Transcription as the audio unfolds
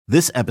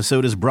This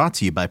episode is brought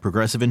to you by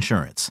Progressive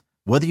Insurance.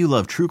 Whether you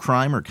love true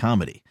crime or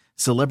comedy,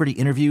 celebrity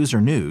interviews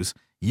or news,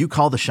 you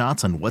call the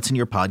shots on what's in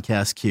your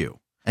podcast queue.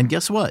 And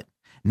guess what?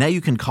 Now you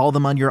can call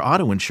them on your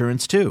auto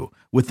insurance too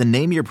with the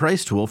Name Your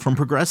Price tool from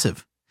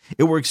Progressive.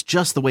 It works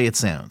just the way it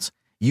sounds.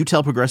 You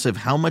tell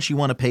Progressive how much you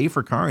want to pay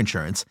for car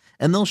insurance,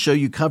 and they'll show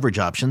you coverage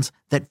options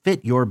that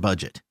fit your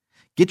budget.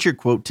 Get your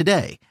quote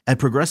today at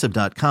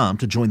Progressive.com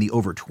to join the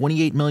over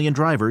 28 million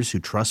drivers who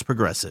trust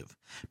Progressive.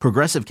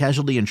 Progressive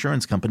Casualty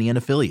Insurance Company and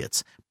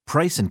Affiliates.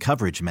 Price and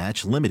coverage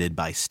match limited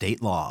by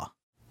state law.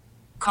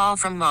 Call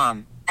from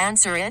mom.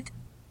 Answer it.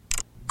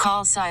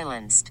 Call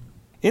silenced.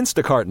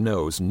 Instacart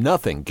knows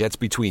nothing gets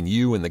between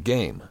you and the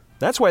game.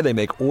 That's why they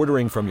make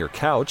ordering from your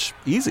couch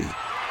easy.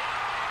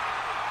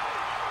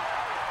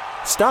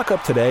 Stock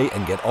up today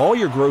and get all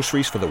your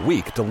groceries for the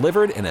week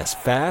delivered in as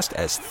fast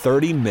as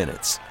 30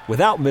 minutes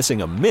without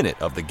missing a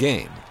minute of the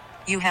game.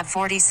 You have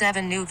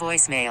 47 new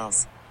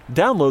voicemails.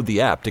 Download the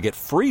app to get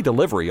free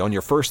delivery on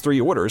your first 3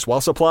 orders while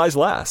supplies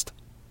last.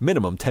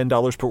 Minimum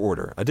 $10 per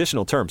order.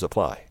 Additional terms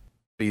apply.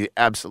 Be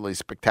absolutely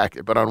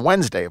spectacular. But on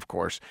Wednesday, of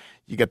course,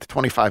 you get the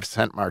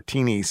 25-cent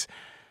martinis.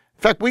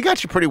 In fact, we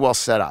got you pretty well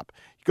set up.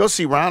 You go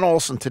see Ron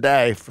Olson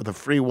today for the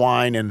free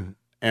wine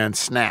and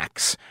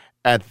snacks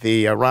at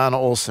the Ron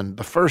Olson,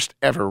 the first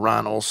ever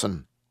Ron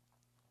Olson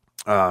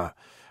art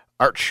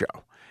show.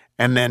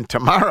 And then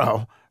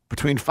tomorrow,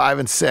 between 5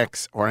 and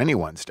 6, or any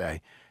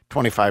Wednesday,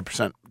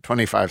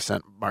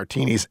 25-cent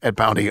martinis at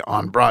Bounty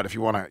on Broad. If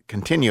you want to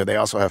continue, they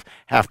also have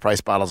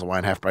half-price bottles of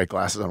wine, half-price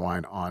glasses of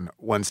wine on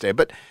Wednesday.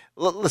 But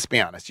let's be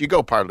honest, you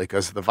go partly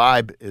because the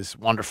vibe is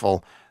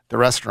wonderful, the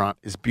restaurant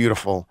is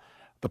beautiful,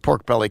 the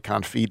pork belly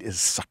confit is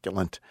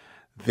succulent,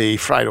 the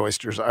fried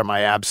oysters are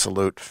my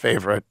absolute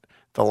favorite,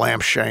 the lamb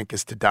shank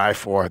is to die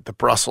for, the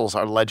Brussels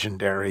are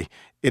legendary.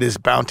 It is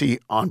Bounty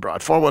on Broad,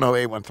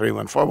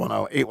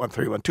 410-8131,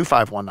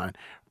 410-8131-2519.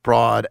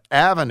 Broad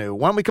Avenue.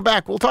 When we come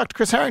back, we'll talk to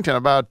Chris Herrington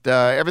about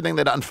everything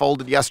that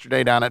unfolded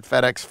yesterday down at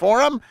FedEx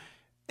Forum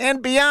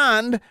and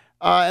beyond,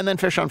 and then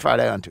Fish on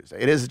Friday on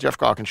Tuesday. It is the Jeff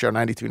Calkins Show,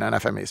 92.9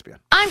 FM ESPN.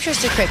 I'm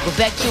Trista Crick with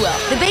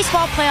BetQL. The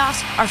baseball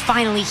playoffs are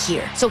finally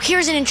here. So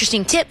here's an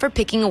interesting tip for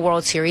picking a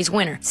World Series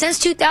winner. Since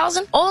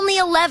 2000, only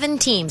 11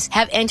 teams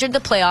have entered the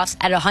playoffs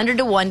at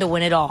 100-1 to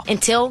win it all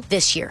until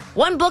this year.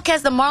 One book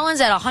has the Marlins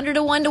at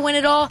 100-1 to win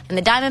it all and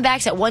the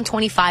Diamondbacks at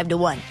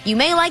 125-1. You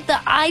may like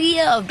the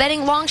idea of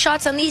betting long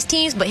shots on these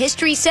teams, but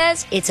history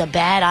says it's a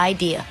bad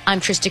idea. I'm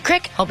Trista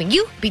Crick, helping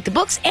you beat the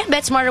books and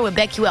bet smarter with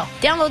BetQL.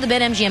 Download the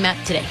BetMGM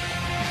app today.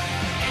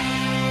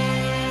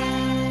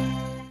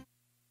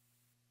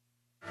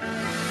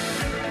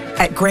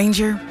 At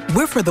Grainger,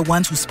 we're for the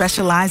ones who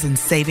specialize in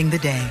saving the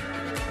day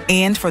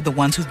and for the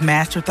ones who've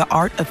mastered the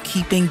art of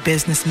keeping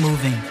business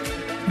moving.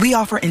 We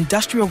offer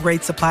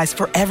industrial-grade supplies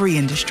for every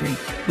industry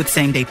with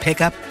same-day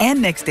pickup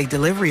and next-day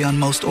delivery on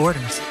most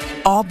orders,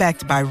 all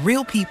backed by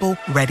real people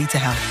ready to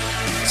help.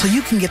 So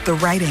you can get the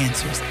right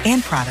answers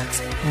and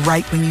products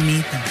right when you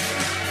need them.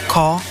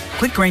 Call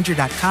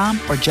quickgrainger.com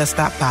or just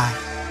stop by.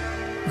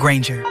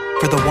 Grainger,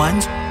 for the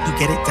ones who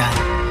get it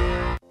done.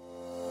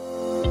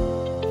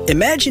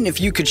 Imagine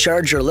if you could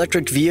charge your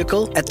electric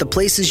vehicle at the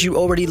places you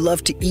already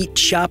love to eat,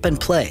 shop, and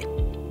play.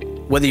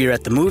 Whether you're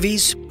at the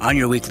movies, on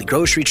your weekly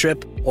grocery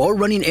trip, or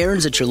running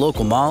errands at your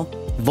local mall,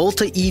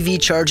 Volta EV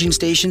charging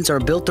stations are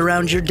built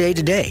around your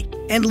day-to-day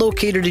and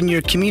located in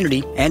your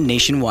community and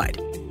nationwide.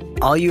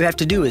 All you have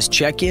to do is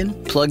check in,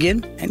 plug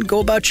in, and go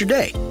about your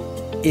day.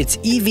 It's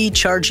EV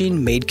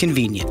charging made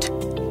convenient.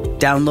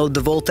 Download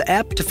the Volta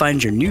app to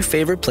find your new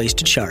favorite place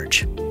to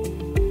charge.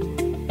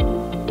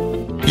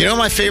 You know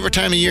my favorite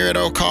time of year at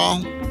Oak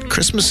Hall?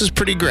 Christmas is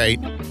pretty great,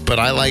 but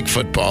I like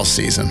football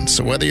season.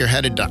 So whether you're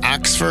headed to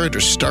Oxford or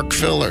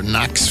Starkville or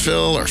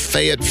Knoxville or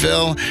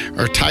Fayetteville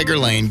or Tiger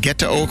Lane, get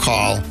to Oak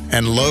Hall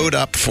and load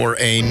up for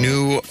a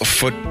new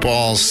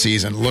football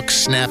season. Look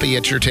snappy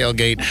at your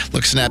tailgate.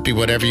 Look snappy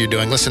whatever you're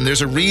doing. Listen,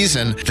 there's a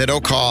reason that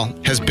Oak Hall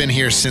has been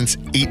here since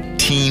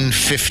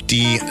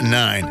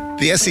 1859.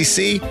 The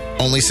SEC,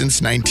 only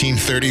since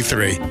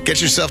 1933.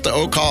 Get yourself to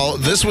Oak Hall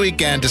this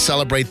weekend to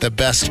celebrate the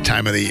best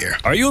time of the year.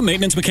 Are you a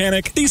maintenance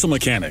mechanic, diesel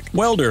mechanic,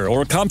 welder,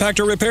 or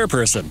compactor repair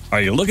person? Are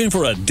you looking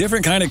for a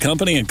different kind of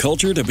company and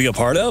culture to be a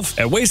part of?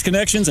 At Waste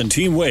Connections and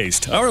Team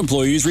Waste, our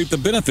employees reap the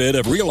benefit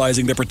of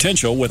realizing their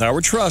potential with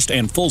our trust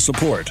and full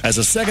support. As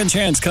a second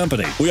chance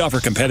company, we offer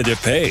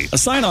competitive pay, a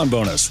sign-on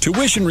bonus,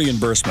 tuition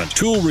reimbursement,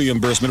 tool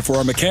reimbursement for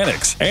our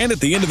mechanics, and at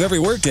the end of every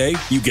workday,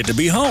 you get to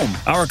be home.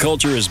 Our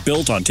culture is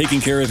built on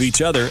taking care of each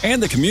other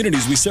and the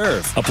communities we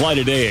serve. Apply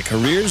today at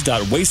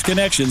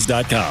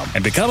careers.wasteconnections.com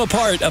and become a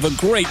part of a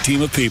great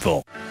team of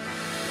people.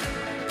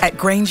 At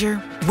Grainger,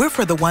 we're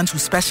for the ones who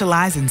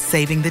specialize in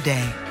saving the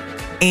day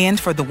and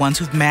for the ones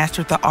who've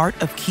mastered the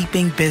art of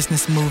keeping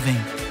business moving.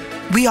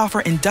 We offer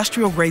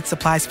industrial-grade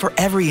supplies for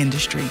every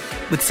industry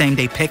with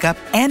same-day pickup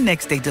and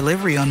next-day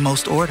delivery on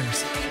most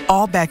orders,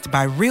 all backed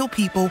by real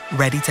people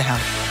ready to help.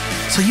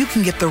 So you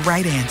can get the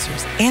right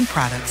answers and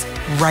products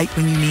right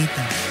when you need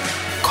them.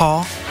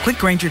 Call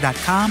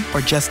quickgrainger.com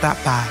or just stop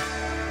by.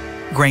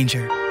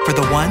 Grainger, for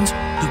the ones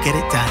who get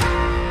it done.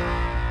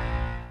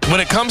 When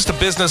it comes to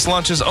business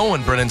lunches,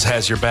 Owen Brennan's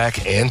has your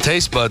back and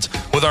taste buds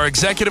with our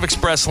Executive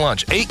Express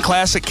lunch. 8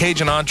 classic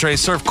Cajun entrees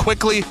served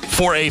quickly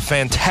for a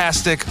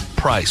fantastic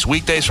price.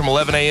 Weekdays from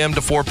 11 a.m.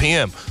 to 4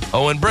 p.m.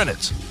 Owen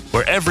Brennan's,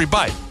 where every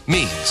bite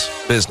means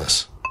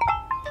business.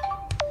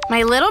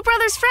 My little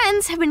brother's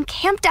friends have been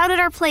camped out at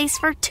our place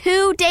for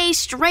 2 days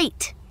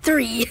straight.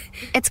 3.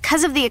 It's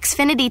because of the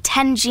Xfinity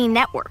 10G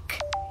network.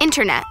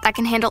 Internet that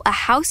can handle a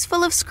house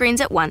full of screens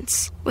at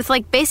once, with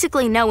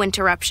basically no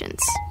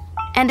interruptions.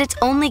 And it's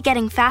only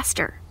getting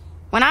faster.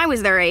 When I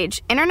was their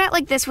age, internet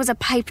like this was a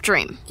pipe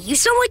dream. You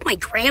sound like my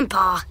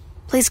grandpa.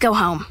 Please go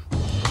home.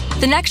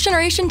 The next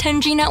generation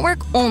 10G network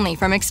only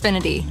from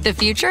Xfinity. The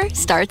future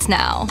starts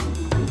now.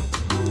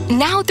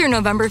 Now through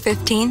November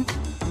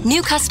 15th,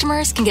 new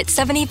customers can get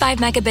 75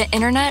 megabit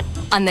internet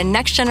on the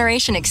next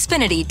generation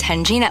Xfinity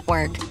 10G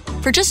network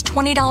for just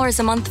 $20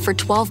 a month for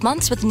 12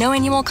 months with no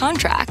annual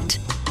contract.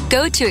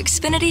 Go to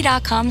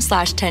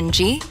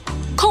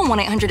Xfinity.com/10G, call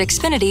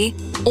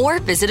 1-800-XFINITY, or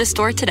visit a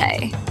store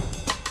today.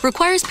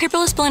 Requires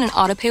paperless billing and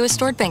auto-pay with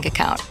stored bank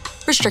account.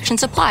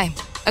 Restrictions apply.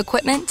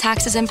 Equipment,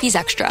 taxes, and fees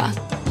extra.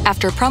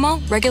 After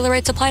promo, regular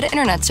rates apply to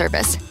internet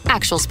service.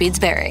 Actual speeds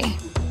vary.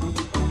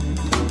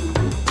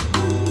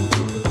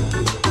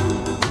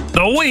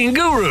 The Wing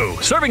Guru,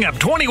 serving up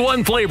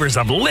 21 flavors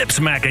of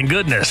lip-smacking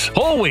goodness.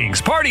 Whole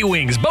wings, party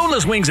wings,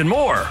 boneless wings, and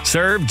more.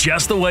 Served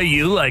just the way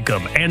you like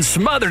them and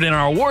smothered in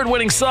our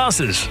award-winning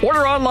sauces.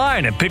 Order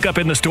online and pick up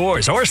in the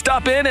stores or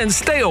stop in and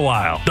stay a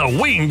while. The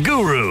Wing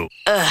Guru.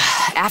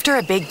 After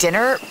a big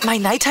dinner, my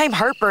nighttime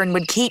heartburn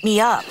would keep me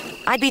up.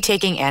 I'd be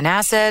taking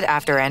antacid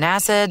after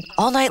antacid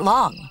all night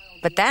long.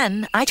 But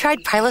then I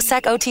tried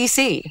Prilosec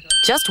OTC.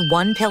 Just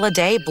 1 pill a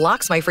day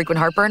blocks my frequent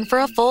heartburn for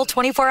a full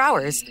 24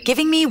 hours,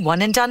 giving me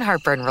one-and-done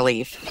heartburn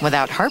relief.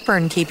 Without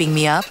heartburn keeping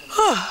me up,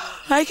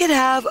 I could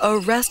have a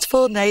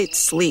restful night's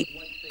sleep.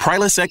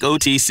 Prilosec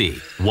OTC.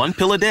 1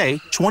 pill a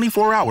day,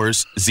 24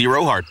 hours,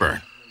 0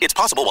 heartburn. It's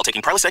possible while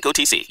taking Prilosec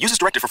OTC. Use as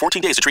directed for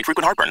 14 days to treat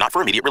frequent heartburn, not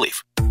for immediate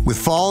relief. With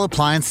fall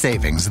appliance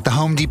savings at the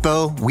Home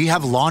Depot, we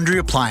have laundry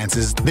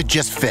appliances that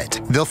just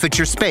fit. They'll fit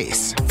your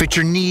space, fit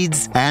your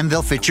needs, and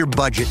they'll fit your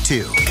budget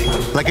too.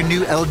 Like a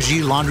new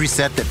LG laundry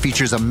set that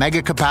features a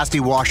mega capacity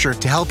washer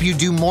to help you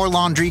do more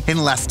laundry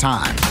in less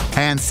time.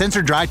 And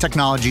sensor dry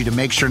technology to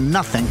make sure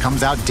nothing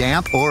comes out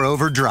damp or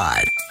over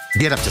dried.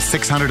 Get up to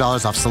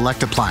 $600 off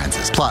select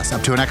appliances, plus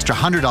up to an extra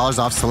 $100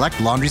 off select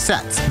laundry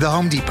sets. The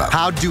Home Depot.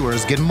 How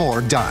doers get more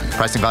done.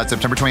 Pricing valid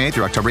September 28th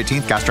through October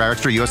 18th. Gas dryer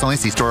extra. U.S. only.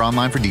 See store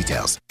online for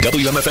details.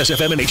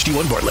 WMFS-FM and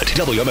HD1 Bartlett.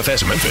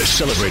 WMFS Memphis,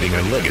 celebrating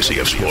a legacy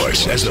of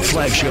sports as the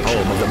flagship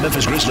home of the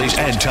Memphis Grizzlies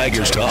and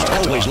Tigers talk.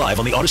 Always live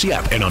on the Odyssey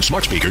app and on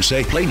smart speakers.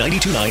 Say Play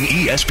 92.9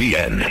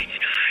 ESPN.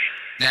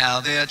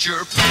 Now that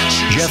your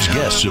Jeff's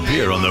guests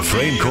appear on the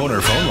Frame Corner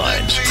phone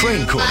lines.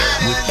 Frame Corner,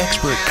 with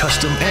expert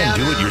custom and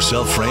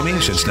do-it-yourself framing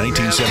since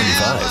 1975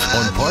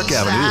 on Park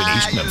Avenue in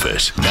East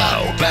Memphis.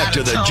 Now, back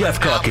to the Jeff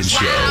Calkins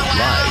Show,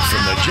 live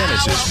from the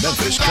Genesis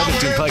Memphis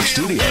Covington Pike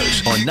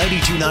Studios on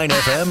 92.9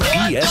 FM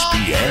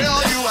ESPN.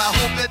 I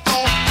hope it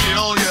don't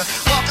kill you.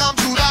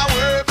 Welcome to the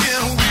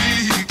working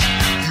week.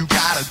 You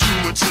gotta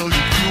do it till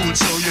you do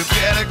it, so you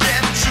better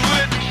get to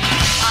it.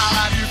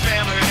 All of your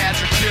family had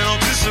to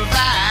kill to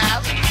survive.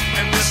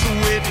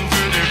 Waiting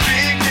for their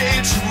big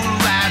day to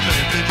arrive, but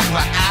if they do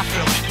what I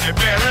feel, they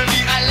better be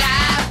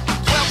alive.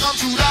 Welcome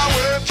to the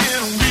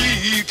working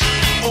week.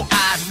 Oh,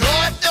 I know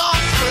it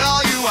don't thrill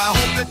you. I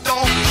hope it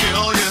don't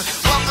kill you.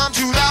 Welcome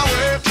to the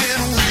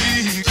working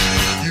week.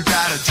 You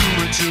gotta do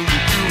it till you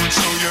do it,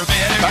 so you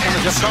better. Back on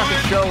the Jeff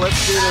Calkins Show, let's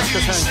do this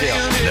Chris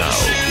Herrington. Now,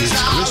 it's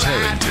Chris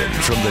Herrington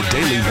from the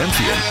Daily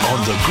Memphian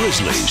on the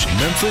Grizzlies,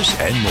 Memphis,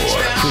 and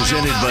more.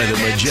 Presented by the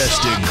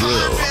Majestic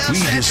Grill.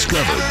 We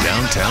discover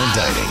downtown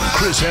dining.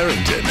 Chris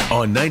Herrington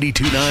on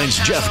 92.9's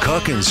Jeff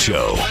Calkins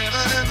Show.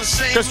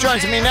 Chris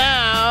joins me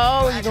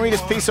now. You can read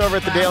his piece over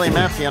at the Daily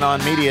Memphian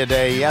on Media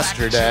Day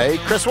yesterday.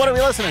 Chris, what are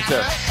we listening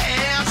to?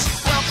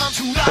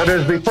 That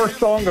is the first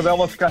song of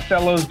Ellis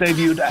Costello's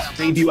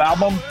debut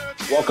album,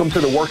 Welcome to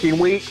the Working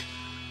Week,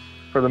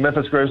 for the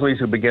Memphis Grizzlies,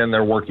 who begin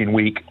their working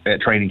week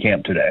at training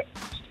camp today.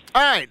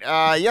 All right.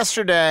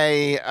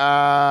 Yesterday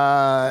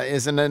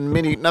is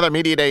another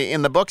media day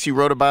in the books. You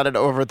wrote about it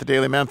over at the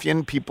Daily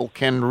Memphian. People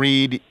can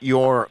read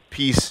your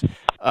piece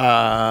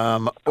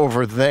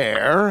over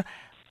there.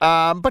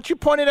 But you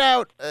pointed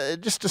out,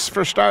 just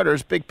for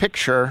starters, big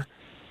picture,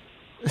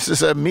 this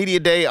is a media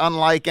day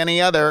unlike any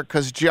other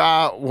because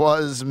Ja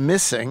was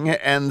missing.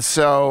 And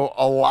so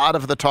a lot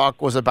of the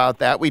talk was about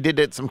that. We did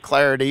get some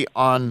clarity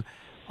on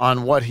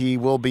what he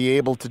will be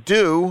able to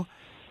do.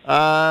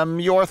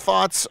 Your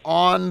thoughts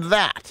on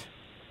that?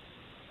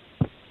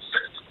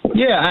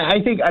 Yeah,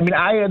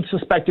 I had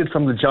suspected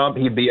from the jump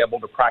he'd be able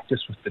to practice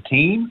with the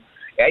team.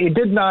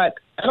 It's not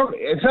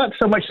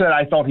so much that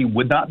I thought he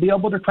would not be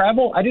able to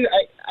travel. I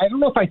don't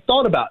know if I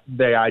thought about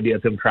the idea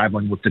of him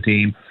traveling with the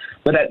team,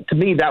 but to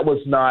me that was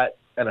not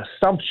an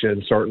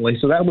assumption, certainly.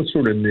 So that was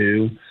sort of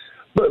new.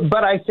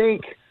 But I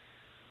think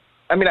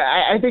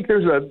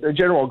there's a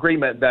general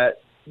agreement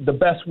that the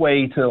best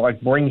way to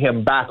like bring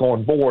him back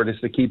on board is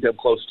to keep him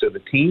close to the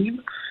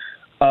team.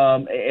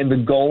 And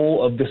the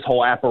goal of this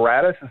whole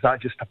apparatus is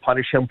not just to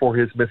punish him for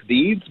his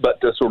misdeeds, but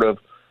to sort of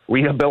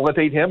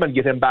rehabilitate him and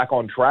get him back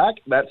on track.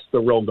 That's the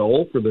real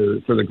goal for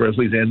the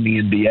Grizzlies and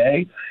the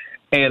NBA.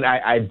 And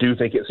I do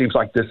think it seems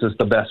like this is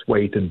the best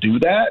way to do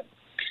that.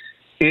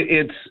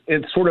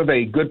 It's sort of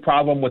a good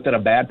problem within a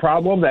bad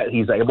problem that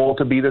he's able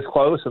to be this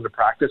close and to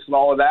practice and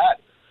all of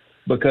that.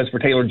 Because for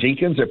Taylor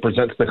Jenkins, it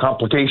presents the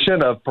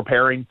complication of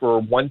preparing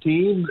for one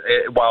team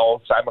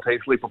while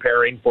simultaneously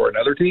preparing for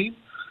another team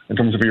in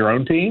terms of your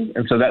own team.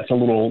 And so that's a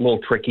little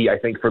tricky, I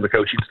think, for the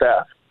coaching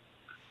staff.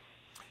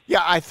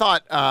 Yeah, I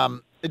thought,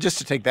 just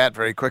to take that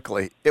very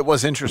quickly, it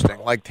was interesting.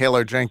 Like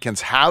Taylor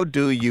Jenkins, how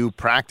do you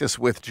practice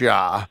with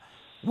Ja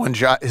when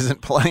Ja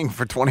isn't playing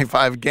for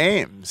 25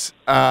 games?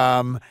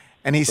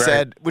 And he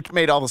said, which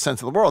made all the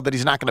sense in the world, that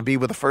he's not going to be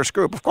with the first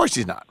group. Of course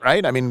he's not,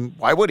 right? I mean,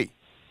 why would he?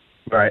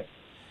 Right.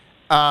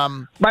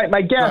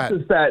 My guess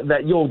is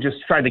that you'll just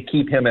try to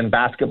keep him in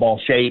basketball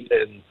shape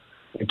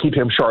and keep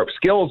him sharp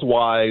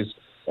skills-wise,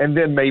 and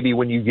then maybe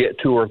when you get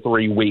 2 or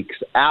 3 weeks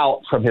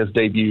out from his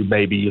debut,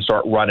 maybe you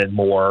start running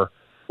more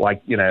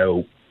like,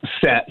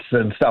 sets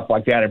and stuff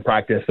like that in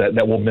practice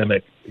that will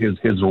mimic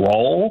his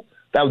role.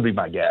 That would be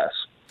my guess.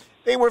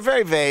 They were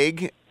very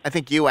vague. I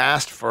think you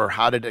asked for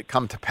how did it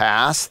come to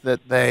pass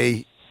that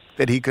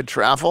he could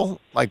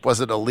travel? Like,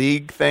 was it a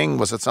league thing?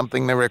 Was it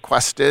something they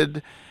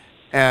requested?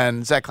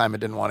 And Zach Kleiman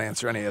didn't want to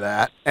answer any of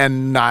that.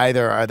 And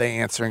neither are they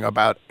answering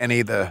about any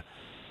of the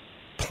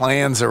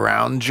plans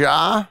around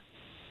Ja.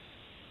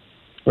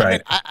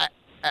 Right.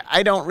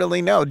 I don't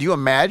really know. Do you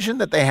imagine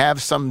that they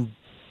have some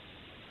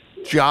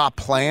Ja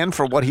plan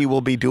for what he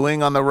will be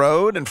doing on the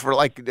road? And for,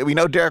 like, we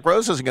know Derrick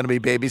Rose isn't going to be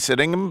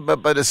babysitting him,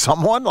 but is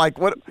someone? Like,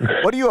 what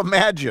do you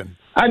imagine?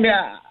 I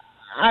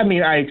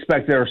mean, I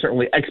expect there are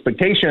certainly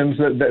expectations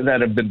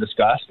that have been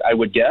discussed, I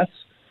would guess.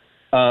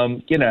 Are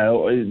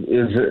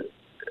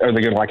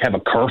they going to have a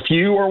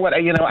curfew or what?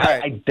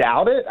 I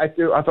doubt it. I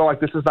feel like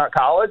this is not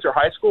college or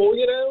high school,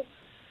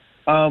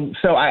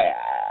 So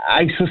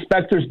I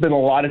suspect there's been a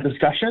lot of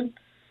discussion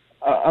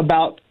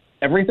about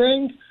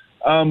everything.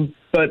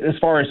 But as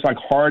far as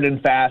hard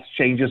and fast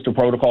changes to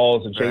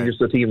protocols and changes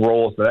to team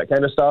roles and that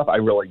kind of stuff, I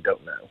really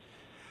don't know.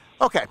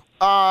 Okay.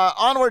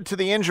 Onward to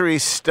the injury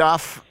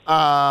stuff.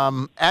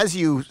 As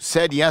you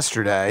said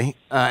yesterday,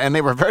 and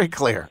they were very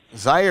clear,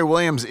 Zaire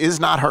Williams is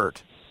not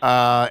hurt.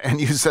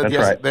 And you said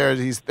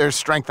they're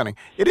strengthening.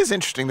 It is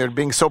interesting they're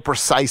being so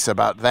precise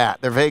about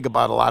that. They're vague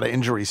about a lot of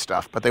injury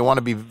stuff, but they want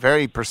to be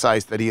very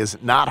precise that he is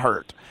not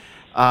hurt,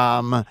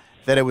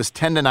 that it was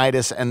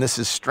tendonitis, and this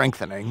is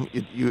strengthening.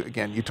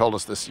 You told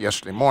us this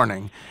yesterday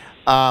morning.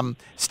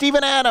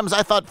 Steven Adams,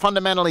 I thought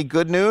fundamentally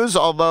good news,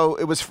 although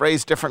it was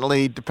phrased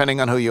differently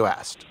depending on who you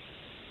asked.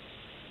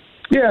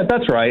 Yeah,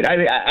 that's right.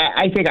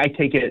 I think I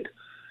take it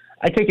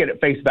at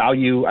face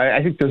value.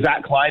 I think the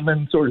Zach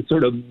Kleiman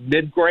sort of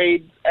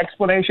mid-grade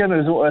explanation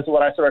is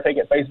what I sort of take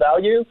at face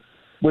value,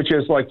 which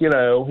is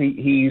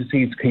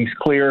he's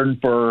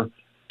cleared to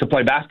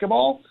play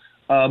basketball,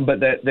 but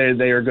that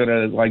they are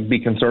going to be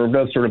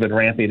conservative, sort of in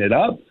ramping it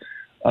up,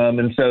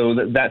 and so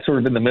that's sort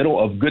of in the middle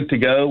of good to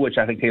go, which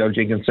I think Taylor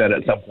Jenkins said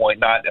at some point,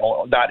 not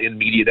in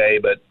media day,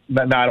 but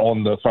not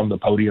from the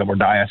podium or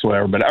dais or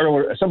whatever, but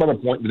at some other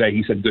point today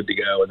he said good to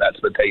go, and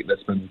that's the tape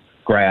that's been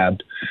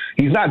grabbed.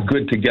 He's not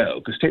good to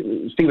go because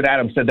Steven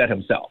Adams said that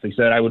himself. He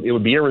said it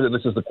would be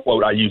this is the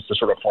quote I used to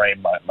sort of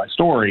frame my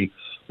story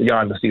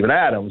beyond to Steven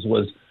Adams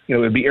was it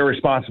would be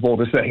irresponsible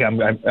to say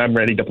I'm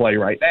ready to play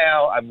right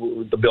now.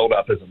 The build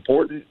up is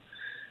important,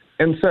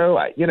 and so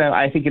I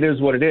think it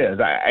is what it is.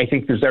 I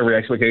think there's every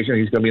expectation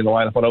he's going to be in the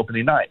lineup on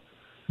opening night,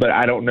 but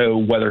I don't know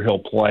whether he'll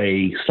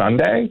play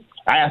Sunday.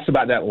 I asked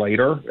about that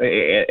later,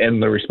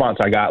 and the response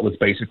I got was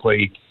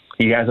basically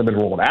he hasn't been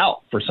ruled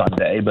out for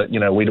Sunday, but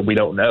we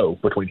don't know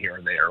between here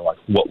and there what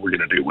we're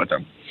going to do with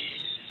him.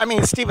 I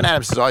mean, Steven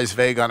Adams is always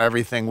vague on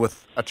everything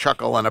with a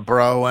chuckle and a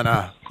bro and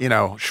a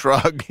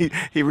shrug.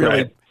 He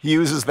really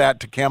uses that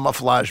to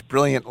camouflage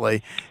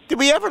brilliantly. Did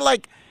we ever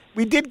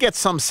we did get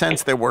some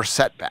sense there were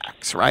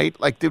setbacks, right?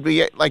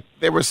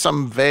 There was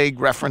some vague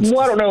reference? Well,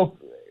 I don't know.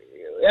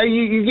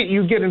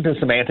 You get into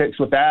semantics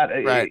with that.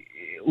 Right.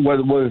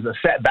 Was a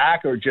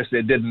setback or just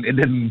it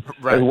didn't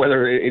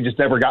whether it just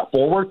never got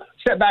forward.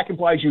 Setback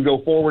implies you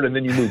go forward and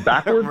then you move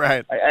backward.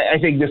 Right. I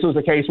think this was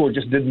a case where it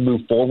just didn't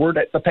move forward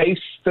at the pace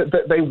that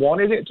they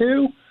wanted it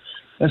to.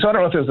 And so I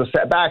don't know if it was a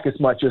setback as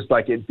much as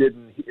it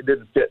didn't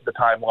fit the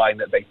timeline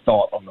that they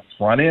thought on the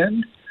front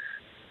end.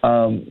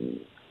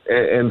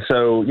 And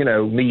so,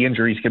 knee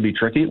injuries can be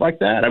tricky like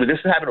that. I mean, this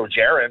happened with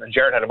Jaren, and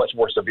Jaren had a much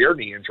more severe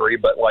knee injury,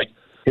 but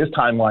his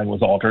timeline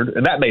was altered,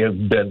 and that may have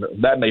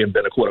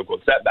been a quote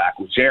unquote setback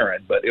with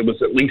Jaren, but it was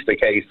at least a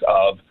case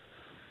of,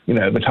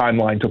 the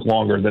timeline took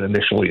longer than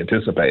initially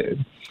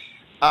anticipated.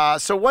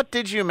 So what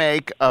did you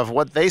make of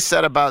what they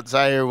said about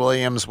Zaire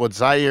Williams, what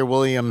Zaire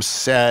Williams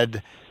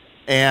said,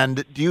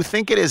 and do you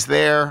think it is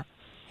their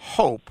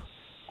hope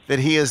that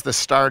he is the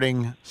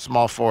starting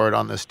small forward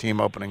on this team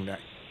opening day?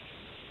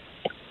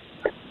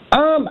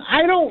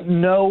 I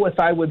don't know if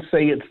I would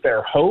say it's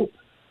their hope,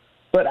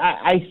 but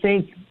I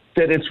think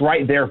that it's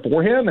right there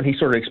for him, and he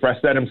sort of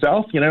expressed that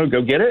himself,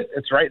 go get it.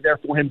 It's right there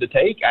for him to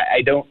take.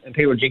 I don't, and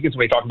Taylor Jenkins,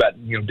 when we talk about,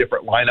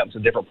 different lineups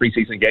and different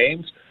preseason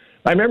games,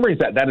 my memory is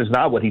that is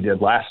not what he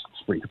did last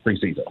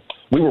preseason.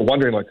 We were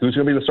wondering, who's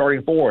going to be the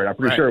starting four, and I'm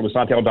pretty sure it was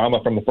Santi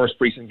Aldama from the first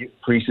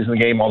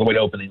preseason game all the way to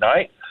opening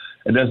night.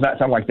 It does not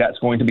sound like that's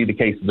going to be the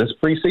case this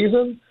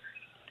preseason.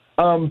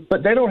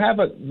 But they don't have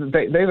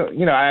they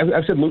don't,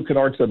 I've said Luke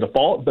Kennard's the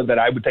default, but that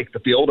I would take the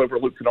field over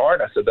Luke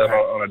Kennard. I said that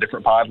on a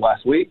different pod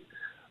last week.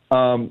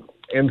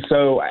 And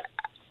so,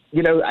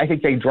 I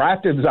think they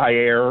drafted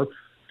Zaire.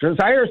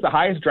 Zaire is the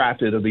highest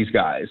drafted of these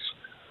guys.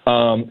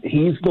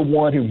 He's the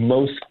one who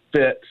most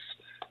fits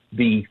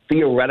the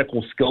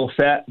theoretical skill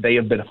set they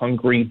have been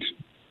hungry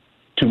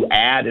to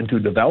add and to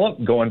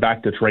develop, going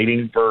back to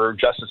trading for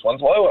Justice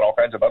Winslow and all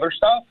kinds of other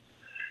stuff.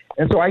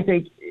 And so I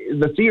think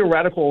the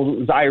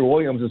theoretical Zaire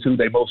Williams is who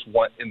they most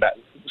want in that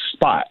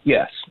spot.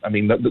 Yes. I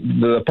mean,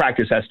 the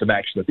practice has to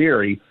match the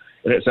theory,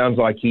 and it sounds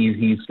like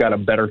he's got a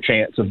better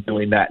chance of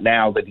doing that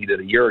now than he did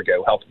a year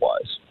ago,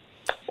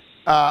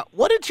 health-wise.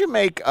 What did you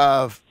make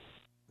of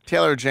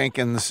Taylor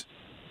Jenkins'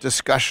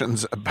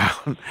 discussions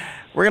about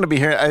we're going to be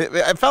hearing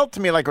it felt to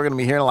me like we're going to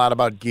be hearing a lot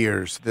about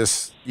gears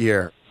this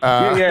year.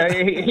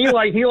 He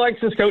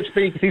likes his coach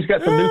speak. He's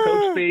got some new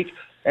coach speak.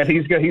 And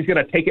he's going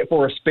to take it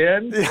for a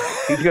spin.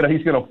 He's going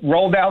to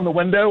roll down the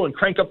window and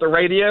crank up the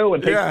radio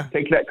and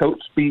take that coach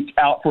speak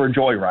out for a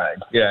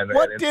joyride. Yeah.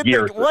 What did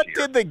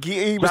the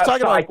he was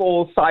talking about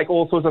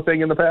cycles was a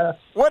thing in the past.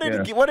 What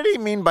did he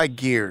mean by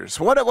gears?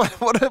 What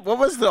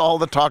was all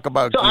the talk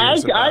about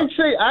gears? I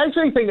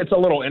actually think it's a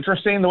little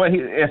interesting the way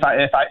if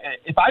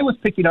I was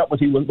picking up what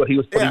he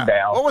was putting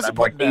down. What was he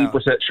putting down?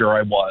 80% sure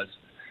I was.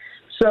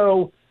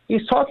 So we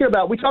talk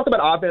about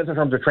offense in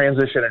terms of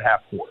transition and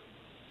half court.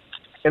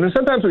 And then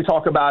sometimes we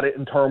talk about it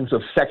in terms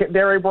of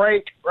secondary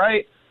break,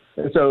 right?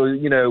 And so,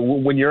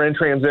 when you're in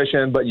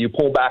transition, but you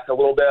pull back a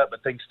little bit,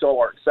 but things still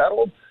aren't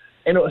settled.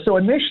 And so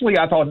initially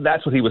I thought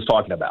that's what he was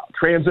talking about,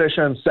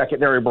 transition,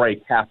 secondary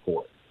break, half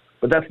court.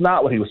 But that's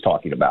not what he was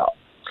talking about.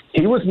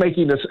 He was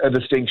making a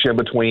distinction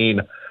between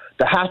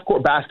the half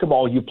court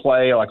basketball you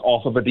play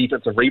off of a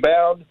defensive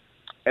rebound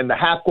and the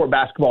half court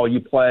basketball you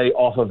play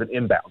off of an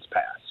inbounds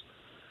pass.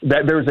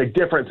 That there's a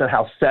difference in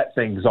how set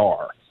things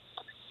are.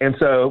 And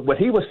so what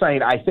he was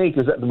saying, I think,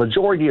 is that the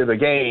majority of the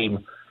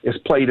game is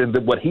played in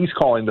what he's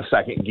calling the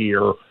second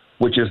gear,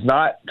 which is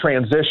not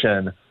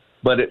transition,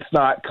 but it's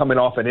not coming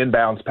off an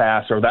inbounds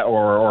pass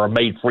or a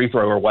made free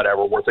throw or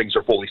whatever where things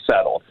are fully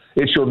settled.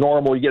 It's your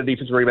normal, you get a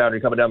defensive rebound,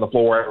 you're coming down the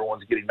floor,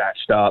 everyone's getting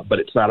matched up, but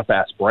it's not a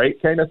fast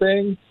break kind of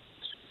thing.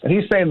 And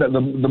he's saying that the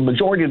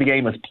majority of the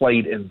game is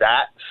played in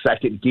that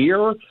second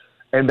gear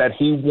and that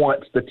he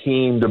wants the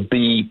team to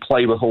be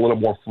played with a little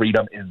more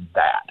freedom in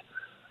that.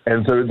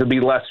 And so to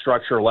be less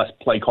structure, less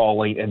play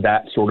calling, and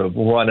that sort of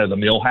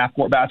run-of-the-mill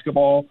half-court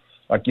basketball,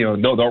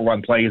 they'll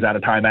run plays out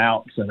of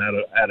timeouts and out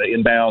of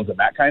inbounds and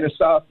that kind of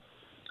stuff.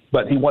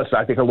 But he wants,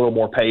 I think, a little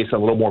more pace, a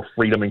little more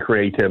freedom and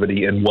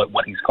creativity in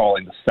what he's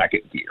calling the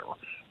second gear.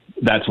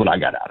 That's what I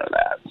got out of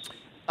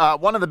that.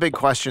 One of the big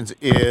questions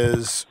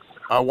is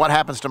what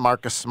happens to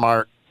Marcus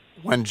Smart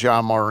when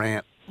Ja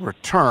Morant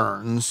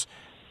returns?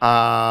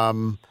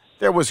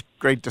 There was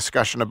great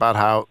discussion about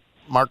how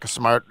Marcus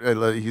Smart,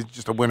 he's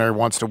just a winner,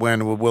 wants to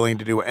win, we're willing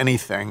to do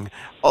anything.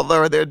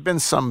 Although there had been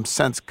some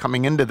sense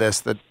coming into this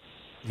that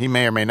he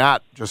may or may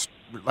not, just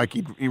like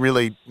he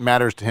really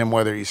matters to him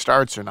whether he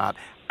starts or not.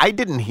 I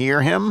didn't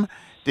hear him.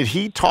 Did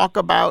he talk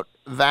about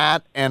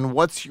that? And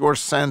what's your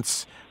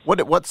sense?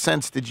 What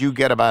sense did you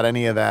get about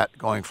any of that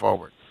going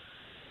forward?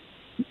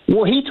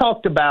 Well, he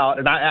talked about,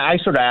 and I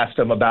sort of asked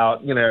him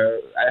about,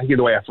 I think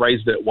the way I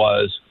phrased it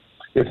was,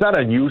 it's not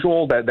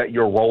unusual that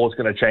your role is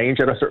going to change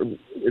at a certain,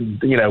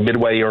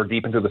 midway or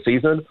deep into the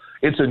season.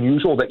 It's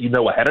unusual that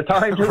ahead of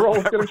time your role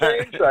is going to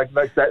change.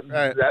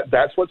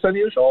 That's what's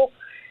unusual.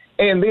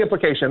 And the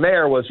implication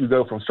there was you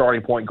go from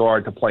starting point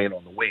guard to playing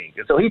on the wing.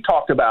 And so he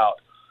talked about,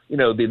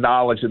 the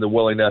knowledge and the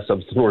willingness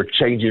of sort of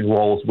changing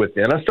roles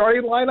within a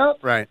starting lineup.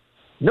 Right.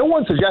 No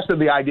one suggested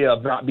the idea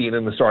of not being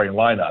in the starting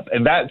lineup.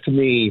 And that, to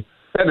me,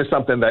 that is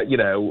something that,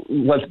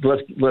 let's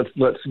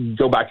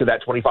go back to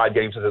that 25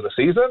 games into the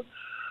season.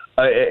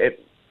 I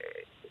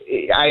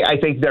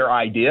think their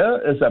idea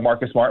is that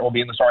Marcus Smart will be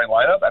in the starting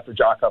lineup after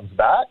Ja comes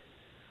back.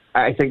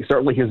 I think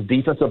certainly his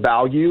defensive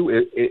value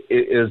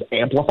is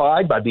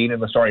amplified by being in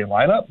the starting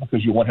lineup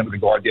because you want him to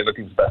guard the other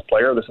team's best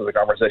player. This is a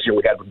conversation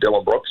we had with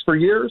Dylan Brooks for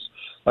years.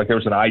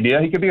 There's an idea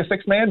he could be a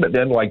sixth man, but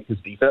then his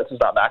defense is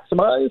not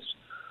maximized.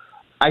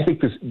 I think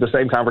the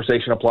same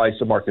conversation applies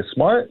to Marcus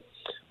Smart,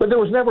 but there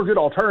was never a good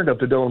alternative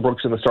to Dylan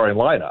Brooks in the starting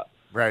lineup.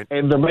 Right.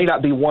 And there may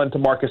not be one to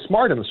Marcus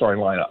Smart in the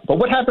starting lineup. But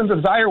what happens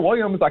if Zaire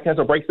Williams has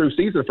a breakthrough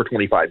season for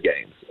 25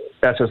 games?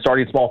 That's a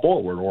starting small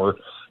forward, or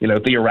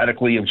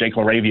theoretically if Jake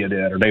LaRavia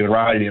did or David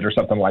Riley did or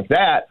something like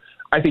that.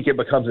 I think it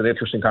becomes an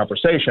interesting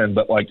conversation,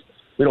 but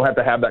we don't have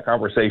to have that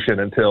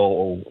conversation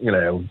until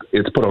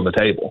it's put on the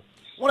table.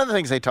 One of the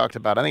things they talked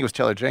about, I think it was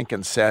Taylor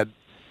Jenkins said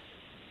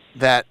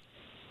that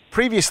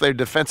previously their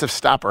defensive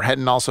stopper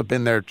hadn't also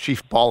been their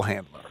chief ball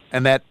handler,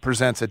 and that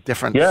presents a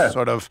different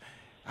sort of.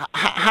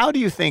 How do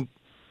you think?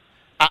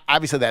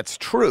 Obviously, that's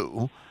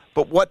true,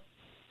 but what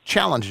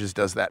challenges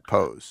does that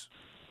pose?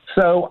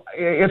 So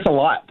it's a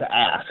lot to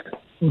ask,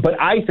 but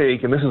I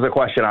think, and this is a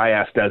question I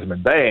asked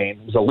Desmond Bain,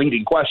 it was a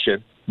leading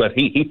question, but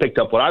he picked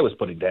up what I was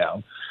putting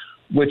down,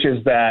 which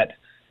is that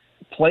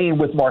playing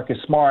with Marcus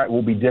Smart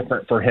will be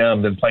different for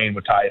him than playing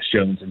with Tyus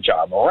Jones and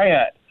Ja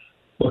Morant,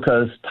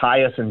 because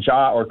Tyus and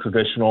Ja are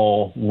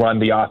traditional run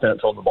the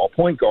offense on the ball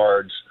point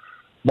guards.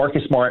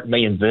 Marcus Smart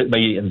may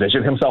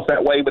envision himself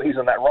that way, but he's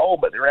in that role.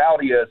 But the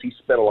reality is he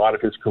spent a lot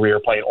of his career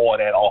playing on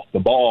and off the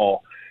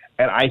ball.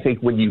 And I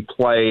think when you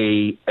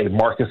play a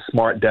Marcus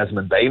Smart,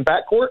 Desmond Bain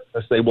backcourt,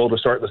 as they will to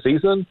start the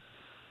season,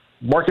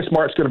 Marcus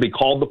Smart's going to be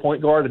called the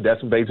point guard and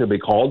Desmond Bain's going to be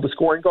called the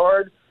scoring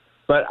guard.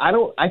 But I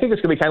think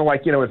it's going to be kind of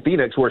like, in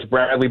Phoenix where it's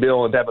Bradley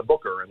Beal and Devin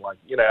Booker. And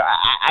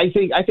I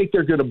think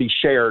they're going to be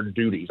shared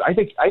duties. I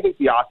think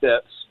the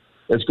offense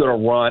is going to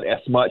run as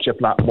much, if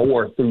not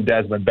more, through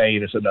Desmond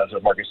Bain as it does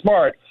with Marcus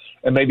Smart.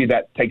 And maybe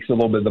that takes a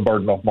little bit of the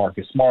burden off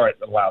Marcus Smart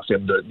and allows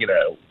him to,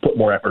 put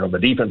more effort on the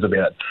defensive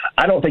end.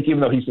 I don't think, even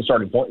though he's the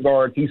starting point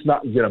guard, he's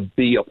not going to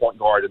be a point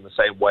guard in the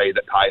same way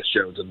that Tyus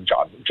Jones and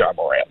Ja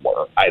Morant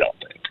were, I don't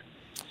think.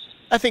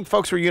 I think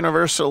folks were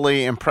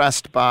universally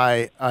impressed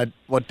by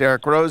what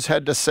Derrick Rose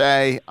had to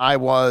say. I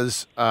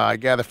was, I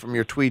gather from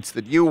your tweets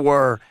that you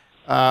were.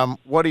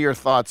 What are your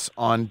thoughts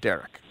on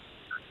Derrick?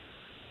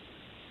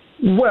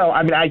 Well,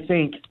 I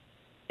think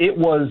that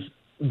was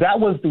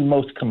the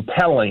most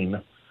compelling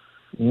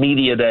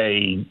media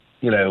day,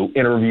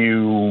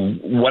 interview,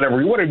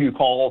 whatever you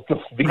call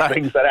these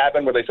things that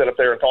happen where they sit up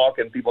there and talk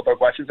and people throw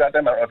questions at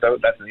them. I don't know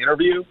if that's an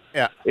interview.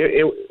 Yeah.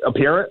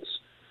 Appearance.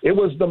 It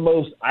was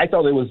I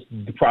thought it was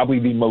probably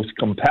the most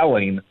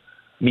compelling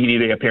media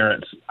day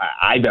appearance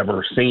I've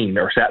ever seen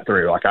or sat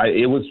through.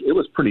 It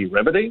was pretty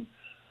riveting.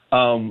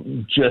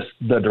 Just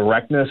the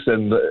directness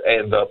and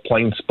the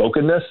plain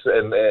spokenness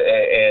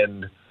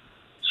and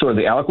sort of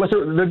the eloquence.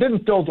 There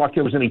didn't feel like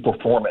there was any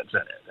performance in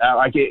it.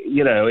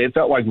 It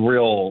felt like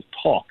real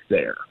talk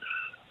there.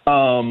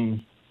 There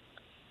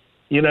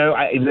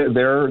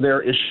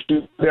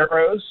issues there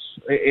arrows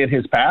in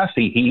his past.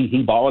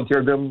 He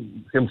volunteered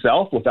them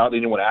himself without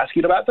anyone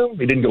asking about them.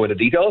 He didn't go into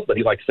details, but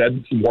he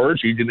said some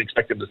words you didn't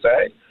expect him to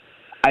say.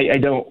 I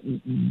don't,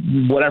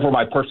 whatever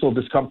my personal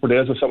discomfort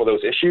is with some of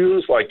those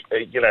issues,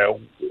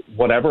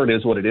 whatever it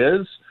is, what it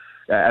is.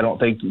 I don't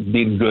think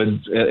being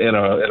good in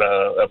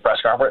a press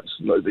conference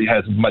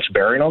has much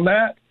bearing on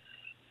that.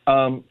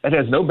 It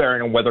has no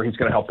bearing on whether he's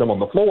going to help them on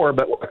the floor,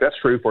 but that's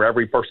true for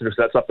every person who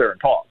sits up there and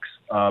talks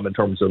in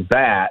terms of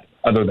that,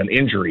 other than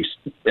injury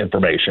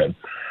information.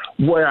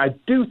 Where I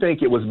do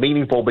think it was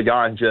meaningful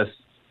beyond just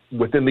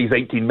within these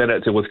 18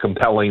 minutes, it was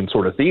compelling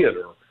sort of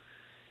theater,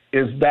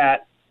 is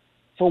that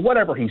for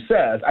whatever he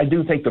says, I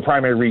do think the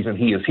primary reason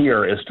he is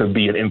here is to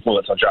be an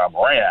influence on Ja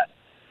Morant.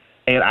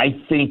 And I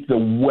think the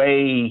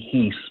way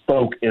he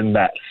spoke in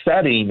that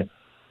setting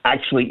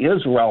actually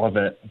is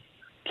relevant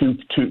to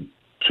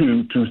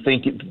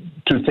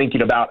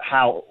thinking about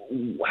how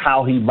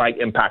he might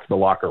impact the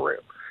locker room.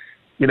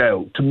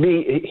 To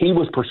me, he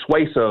was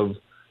persuasive.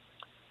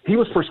 He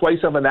was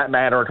persuasive in that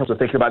matter in terms of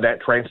thinking about that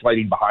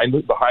translating behind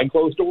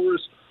closed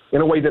doors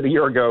in a way that a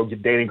year ago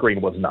Danny Green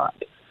was not.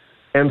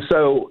 And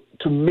so,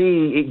 to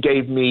me, it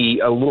gave me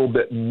a little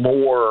bit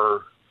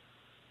more.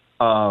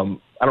 I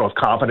don't know if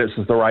confidence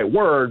is the right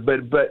word,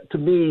 but to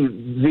me,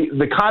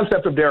 the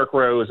concept of Derrick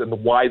Rose and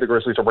why the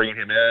Grizzlies are bringing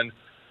him in,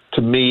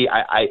 to me,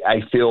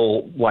 I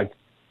feel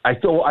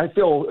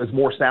is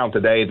more sound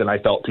today than I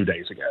felt 2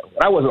 days ago.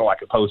 I wasn't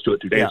opposed to it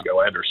 2 days ago.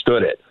 I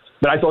understood it,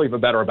 but I feel even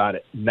better about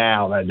it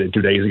now than I did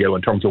 2 days ago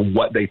in terms of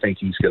what they think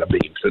he's going to be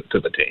to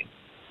the team.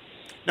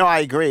 No, I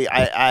agree.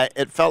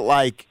 It felt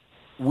like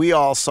we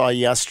all saw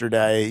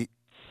yesterday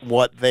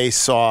what they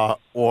saw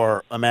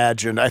or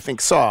imagined, I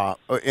think saw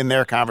in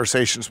their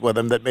conversations with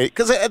him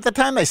because at the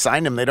time they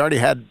signed him, they'd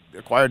already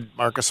acquired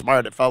Marcus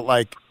Smart. It felt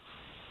like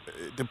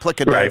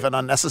duplicative and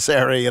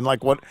unnecessary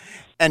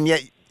and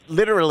yet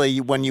literally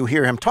when you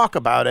hear him talk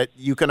about it,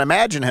 you can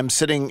imagine him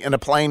sitting in a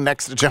plane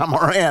next to Ja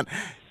Morant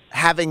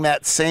having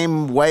that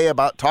same way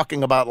about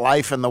talking about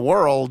life in the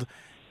world,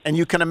 and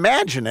you can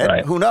imagine it.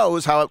 Right. Who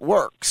knows how it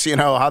works,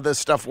 how this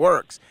stuff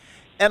works.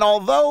 And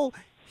although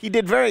he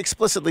did very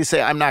explicitly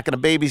say, I'm not going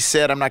to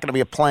babysit, I'm not going to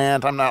be a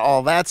plant, I'm not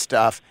all that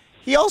stuff,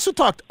 he also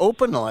talked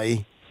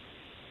openly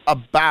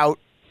about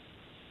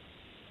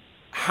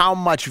how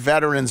much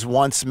veterans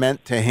once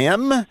meant to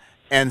him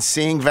and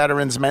seeing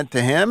veterans meant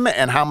to him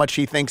and how much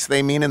he thinks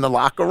they mean in the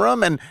locker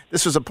room. And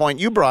this was a point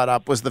you brought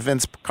up, was the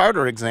Vince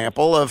Carter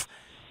example of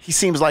he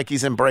seems like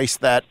he's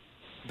embraced that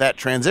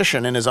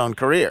transition in his own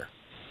career.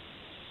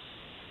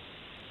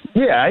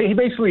 Yeah, he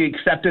basically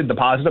accepted the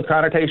positive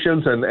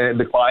connotations and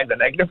declined the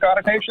negative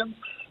connotations.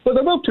 But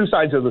they're both two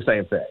sides of the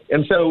same thing.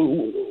 And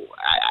so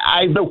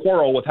I have no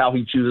quarrel with how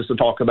he chooses to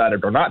talk about it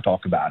or not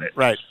talk about it.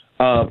 Right.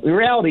 The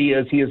reality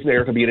is he is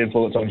there to be an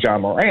influence on Ja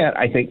Morant,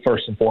 I think,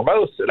 first and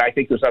foremost, and I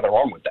think there's nothing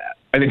wrong with that.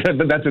 I think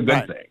that's a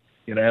good thing,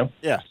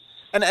 Yeah.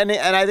 And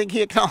I think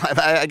he acknowledges,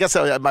 I guess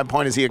my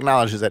point is he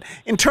acknowledges it.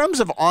 In terms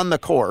of on the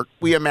court,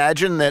 we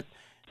imagine that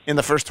in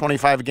the first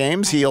 25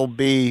 games, he'll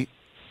be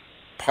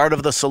part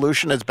of the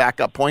solution as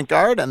backup point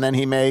guard, and then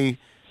he may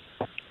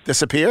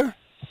disappear?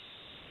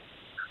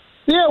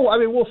 Yeah, well, I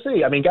mean, we'll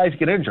see. I mean, guys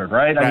get injured,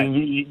 right? I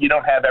mean, you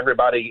don't have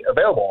everybody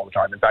available all the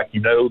time. In fact,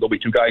 there'll be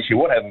two guys you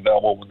won't have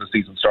available when the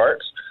season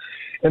starts.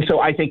 And so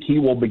I think he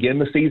will begin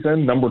the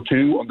season number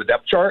 2 on the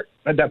depth chart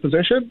at that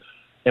position.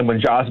 And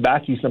when Ja's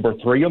back, he's number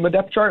 3 on the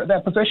depth chart at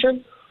that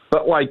position.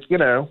 But,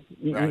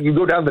 you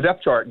go down the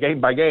depth chart game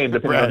by game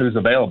depending on who's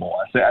available.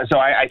 So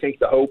I think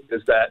the hope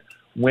is that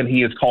when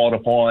he is called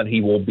upon,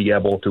 he will be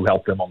able to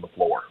help them on the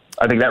floor.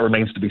 I think that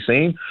remains to be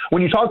seen.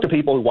 When you talk to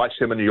people who watched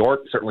him in New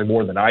York, certainly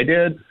more than I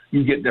did,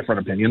 you get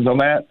different opinions on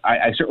that.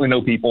 I certainly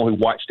know people who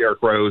watched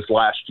Derrick Rose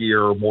last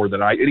year more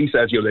than I. And he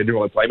says, they didn't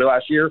really play me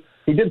last year.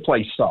 He did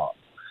play some.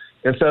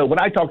 And so when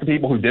I talk to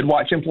people who did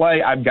watch him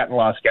play, I've gotten a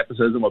lot of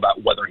skepticism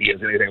about whether he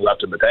has anything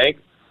left in the tank.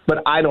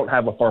 But I don't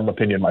have a firm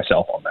opinion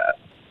myself on that.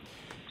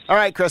 All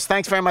right, Chris,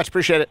 thanks very much.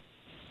 Appreciate it.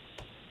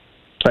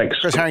 Thanks.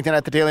 Chris Herrington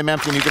at the Daily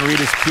Memphian. You can read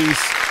his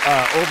piece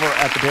over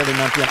at the Daily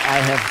Memphian. I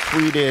have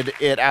tweeted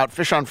it out.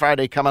 Fish on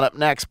Friday coming up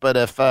next. But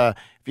if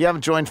you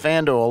haven't joined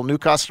FanDuel, new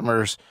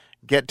customers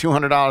get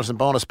 $200 in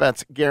bonus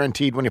bets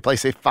guaranteed when you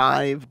place a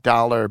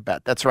 $5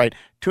 bet. That's right,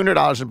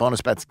 $200 in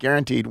bonus bets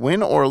guaranteed,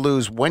 win or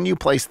lose, when you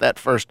place that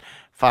first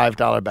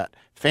 $5 bet.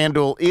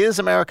 FanDuel is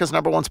America's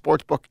 #1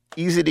 sportsbook,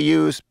 easy to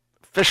use,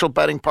 official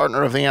betting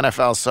partner of the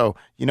NFL, so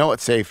you know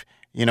it's safe,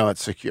 you know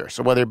it's secure.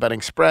 So whether you're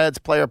betting spreads,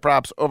 player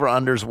props,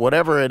 over-unders,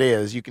 whatever it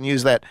is, you can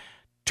use that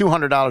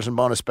 $200 in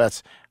bonus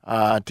bets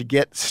to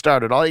get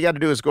started. All you got to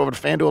do is go over to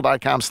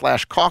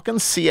FanDuel.com/Calkins,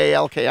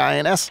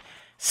 CALKINS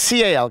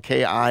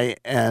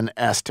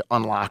to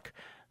unlock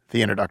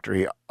the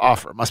introductory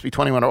offer. Must be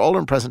 21 or older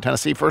and present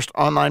Tennessee. First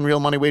online real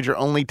money wager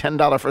only.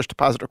 $10 first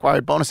deposit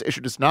required. Bonus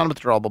issued as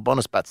non-withdrawable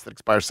bonus bets that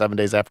expire 7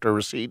 days after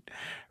receipt.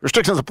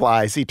 Restrictions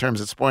apply. See terms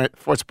at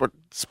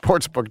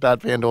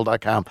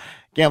sportsbook.fanduel.com.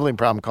 Gambling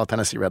problem? Call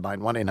Tennessee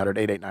Redline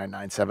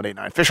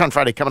 1-800-889-9789. Fish on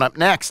Friday coming up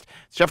next.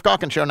 It's Jeff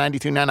Calkins Show,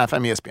 92.9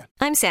 FM ESPN.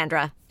 I'm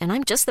Sandra, and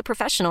I'm just the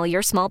professional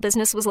your small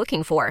business was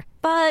looking for.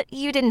 But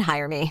you didn't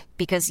hire me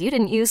because you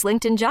didn't use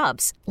LinkedIn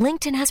Jobs.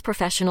 LinkedIn has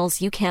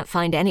professionals you can't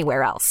find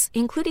anywhere else,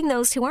 including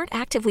those who aren't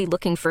actively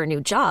looking for a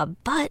new job,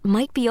 but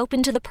might be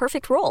open to the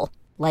perfect role,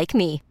 like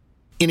me.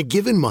 In a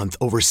given month,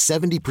 over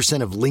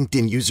 70% of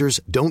LinkedIn users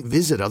don't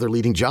visit other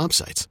leading job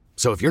sites.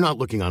 So if you're not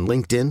looking on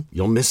LinkedIn,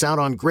 you'll miss out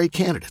on great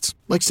candidates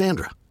like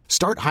Sandra.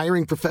 Start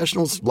hiring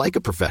professionals like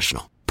a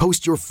professional.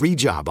 Post your free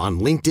job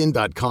on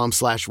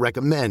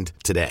linkedin.com/recommend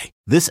today.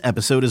 This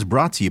episode is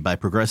brought to you by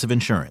Progressive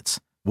Insurance.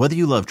 Whether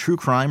you love true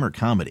crime or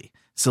comedy,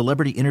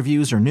 celebrity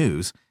interviews or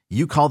news,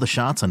 you call the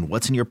shots on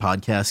what's in your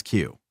podcast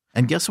queue.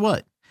 And guess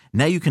what?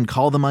 Now you can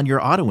call them on your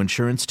auto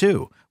insurance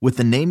too with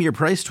the Name Your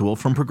Price tool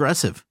from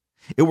Progressive.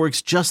 It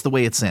works just the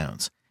way it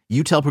sounds.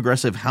 You tell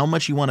Progressive how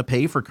much you want to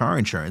pay for car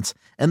insurance,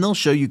 and they'll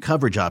show you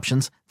coverage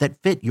options that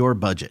fit your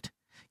budget.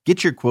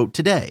 Get your quote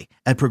today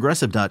at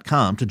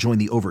Progressive.com to join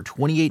the over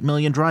 28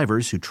 million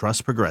drivers who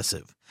trust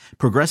Progressive.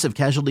 Progressive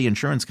Casualty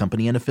Insurance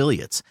Company and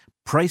Affiliates.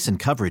 Price and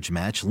coverage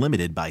match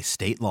limited by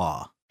state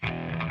law.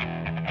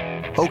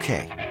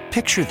 Okay,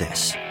 picture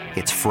this.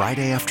 It's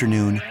Friday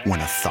afternoon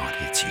when a thought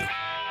hits you.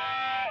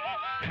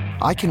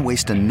 I can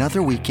waste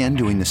another weekend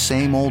doing the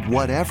same old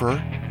whatever,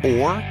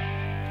 or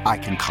I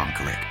can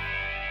conquer it.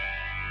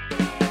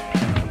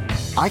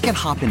 I can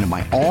hop into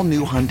my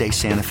all-new Hyundai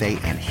Santa Fe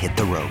and hit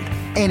the road.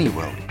 Any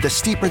road. The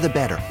steeper, the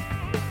better.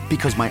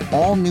 Because my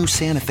all-new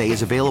Santa Fe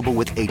is available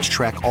with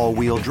H-Track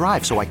all-wheel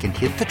drive, so I can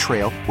hit the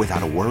trail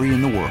without a worry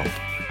in the world.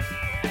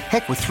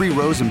 Heck, with 3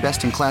 rows and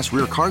best-in-class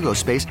rear cargo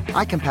space,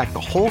 I can pack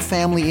the whole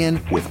family in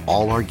with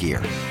all our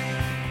gear.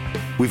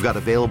 We've got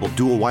available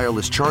dual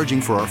wireless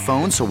charging for our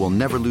phones, so we'll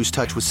never lose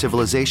touch with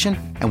civilization,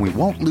 and we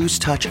won't lose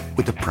touch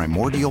with the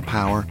primordial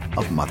power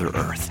of Mother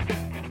Earth.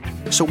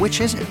 So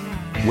which is it?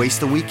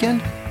 Waste the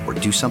weekend or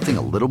do something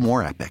a little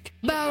more epic?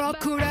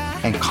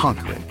 And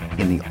conquer it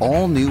in the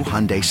all-new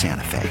Hyundai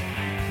Santa Fe.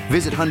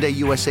 Visit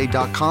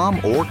HyundaiUSA.com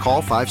or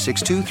call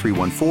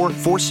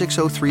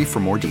 562-314-4603 for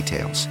more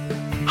details.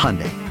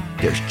 Hyundai,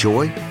 there's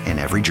joy in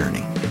every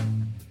journey.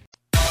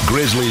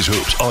 Grizzlies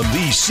Hoops on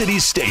the City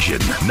Station,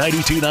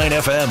 92.9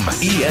 FM,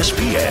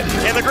 ESPN.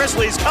 And the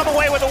Grizzlies come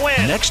away with a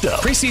win. Next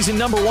up, preseason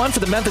 #1 for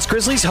the Memphis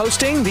Grizzlies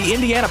hosting the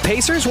Indiana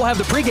Pacers. We'll have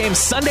the pregame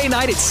Sunday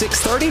night at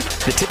 6:30.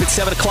 The tip at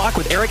 7 o'clock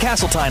with Eric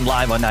Hasseltine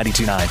live on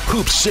 92.9.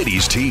 Hoops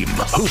City's team,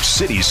 Hoops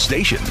City's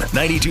station,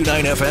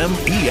 92.9 FM,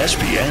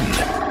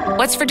 ESPN.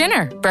 What's for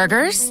dinner?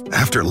 Burgers?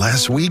 After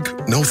last week,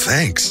 no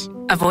thanks.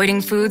 Avoiding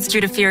foods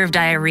due to fear of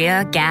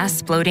diarrhea,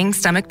 gas, bloating,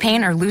 stomach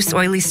pain, or loose,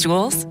 oily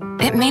stools?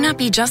 It may not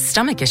be just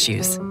stomach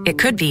issues. It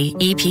could be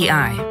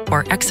EPI,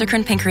 or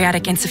exocrine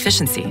pancreatic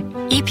insufficiency.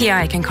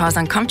 EPI can cause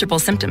uncomfortable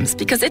symptoms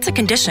because it's a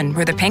condition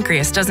where the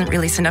pancreas doesn't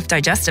release enough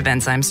digestive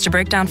enzymes to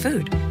break down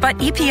food.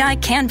 But EPI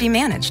can be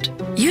managed.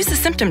 Use the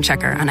symptom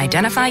checker on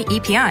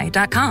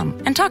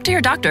identifyepi.com and talk to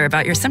your doctor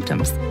about your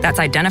symptoms. That's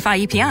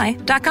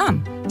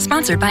identifyepi.com.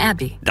 Sponsored by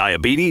AbbVie.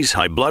 Diabetes,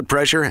 high blood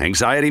pressure,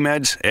 anxiety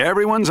meds,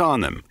 everyone's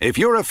on them. If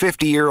you're a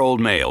 50-year-old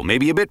male,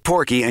 maybe a bit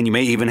porky, and you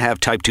may even have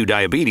type 2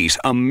 diabetes,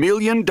 $1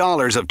 million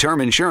of term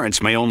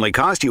insurance may only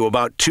cost you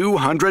about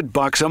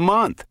 $200 a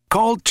month.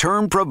 Call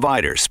Term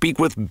Provider. Speak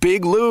with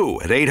Big Lou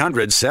at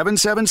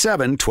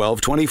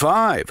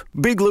 800-777-1225.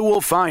 Big Lou will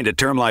find a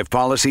term life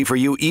policy for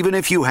you even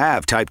if you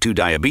have type 2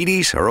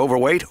 diabetes, are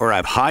overweight, or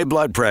have high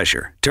blood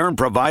pressure. Term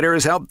Provider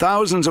has helped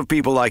thousands of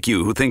people like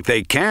you who think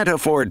they can't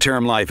afford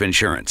term life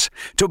insurance.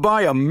 To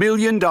buy $1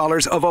 million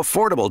of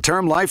affordable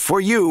term life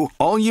for you,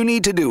 all you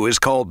need to do is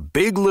call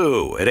Big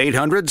Lou at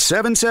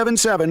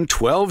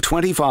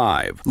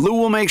 800-777-1225. Lou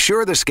will make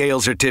sure the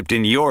scales are tipped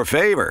in your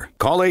favor.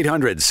 Call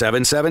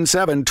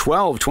 800-777-1225.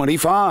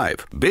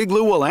 Big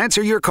Lou will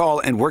answer your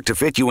call and work to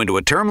fit you into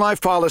a term life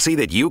policy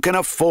that you can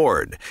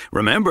afford.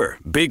 Remember,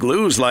 Big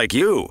Lou's like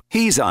you.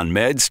 He's on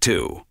meds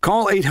too.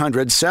 Call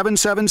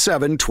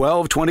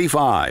 800-777-1225.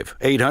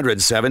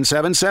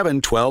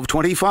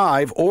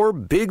 800-777-1225 or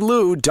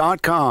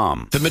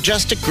biglou.com. The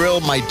Majestic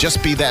Grill might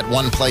just be that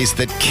one place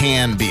that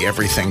can be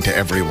everything to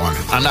everyone.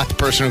 I'm not the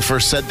person who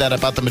first said that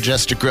about the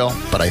Majestic Grill,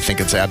 but I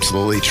think it's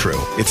absolutely true.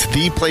 It's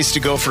the place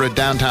to go for a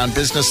downtown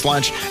business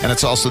lunch, and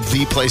it's also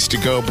the place to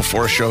go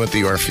before a show at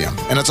the Orpheum.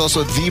 And it's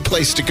also the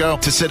place to go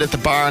to sit at the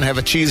bar and have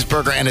a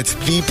cheeseburger, and it's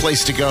the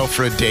place to go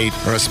for a date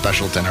or a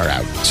special dinner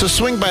out. So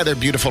swing by their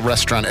beautiful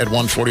restaurant at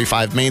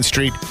 145 Main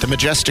Street. The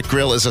Majestic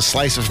Grill is a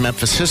slice of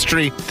Memphis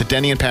history that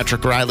Denny and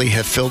Patrick Riley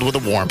have filled with a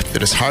warmth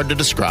that is hard to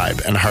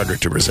describe and harder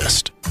to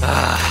resist.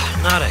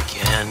 Not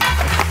again.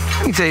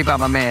 Let me tell you about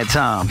my man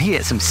Tom. He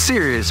had some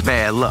serious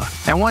bad luck.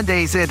 And one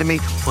day he said to me,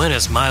 when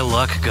is my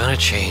luck gonna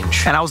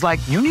change? And I was like,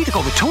 you need to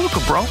go to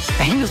Tunica, bro.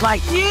 And he was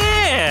like,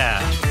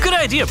 yeah, good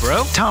idea,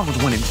 bro. Tom was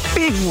winning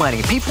big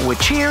money. People were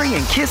cheering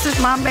and kisses.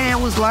 My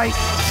man was like,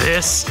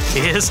 this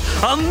is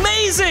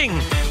amazing.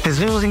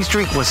 His losing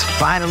streak was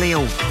finally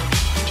over.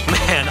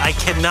 Man, I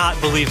cannot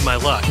believe my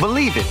luck.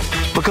 Believe it,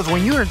 because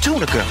when you're in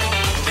Tunica,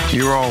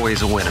 you're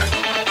always a winner.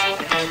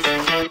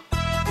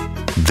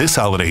 This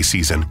holiday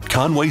season,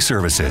 Conway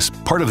Services,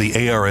 part of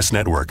the ARS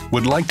network,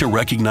 would like to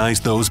recognize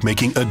those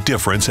making a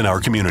difference in our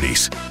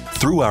communities.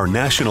 Through our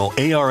national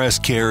ARS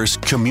Cares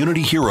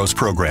Community Heroes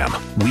program,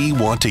 we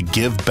want to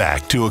give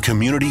back to a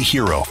community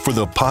hero for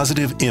the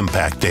positive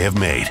impact they have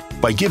made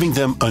by giving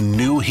them a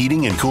new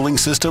heating and cooling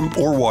system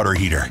or water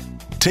heater.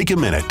 Take a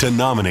minute to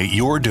nominate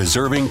your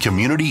deserving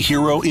community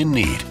hero in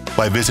need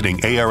by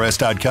visiting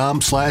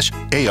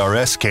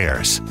ars.com/ARS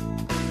Cares.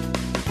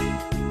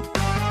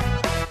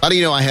 How do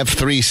you know I have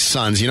 3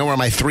 sons? You know where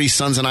my 3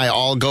 sons and I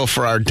all go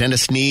for our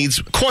dentist needs?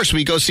 Of course,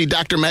 we go see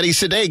Dr. Mehdi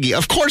Sadeghi.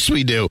 Of course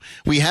we do.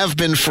 We have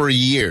been for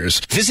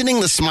years. Visiting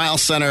the Smile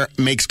Center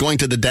makes going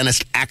to the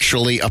dentist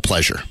actually a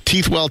pleasure.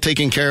 Teeth well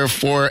taken care of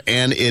for,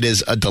 and it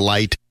is a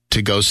delight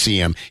to go see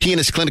him. He and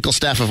his clinical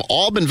staff have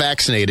all been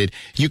vaccinated.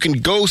 You can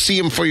go see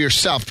him for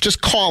yourself.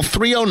 Just call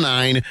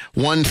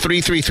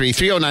 309-1333,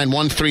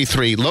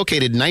 309-133,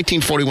 located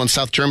 1941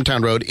 South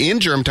Germantown Road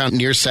in Germantown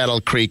near Saddle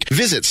Creek.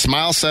 Visit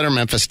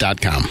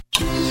SmileCenterMemphis.com.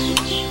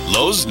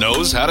 Lowe's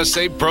knows how to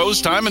save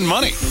pros time and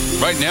money.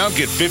 Right now,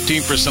 get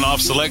 15%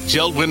 off select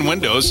Geldwin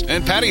windows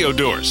and patio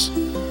doors.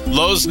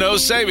 Lowe's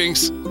knows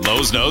savings.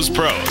 Lowe's knows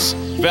pros.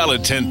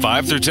 Valid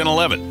 10/5 through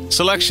 10/11.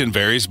 Selection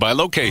varies by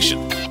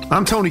location.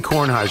 I'm Tony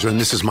Kornheiser, and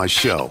this is my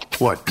show.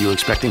 What, you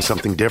expecting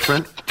something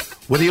different?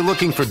 Whether you're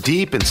looking for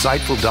deep,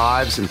 insightful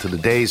dives into the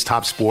day's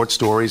top sports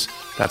stories,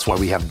 that's why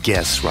we have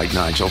guests, right,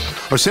 Nigel?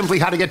 Or simply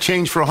how to get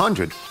change for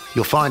 100,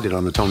 you'll find it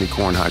on the Tony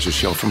Kornheiser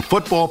Show. From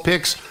football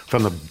picks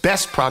from the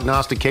best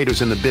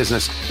prognosticators in the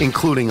business,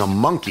 including a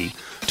monkey,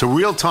 to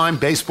real-time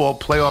baseball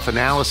playoff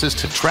analysis,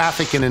 to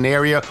traffic in an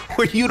area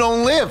where you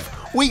don't live.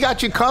 We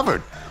got you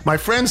covered. My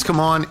friends come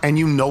on, and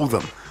you know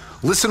them.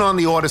 Listen on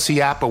the Odyssey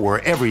app or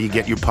wherever you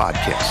get your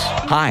podcasts.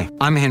 Hi,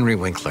 I'm Henry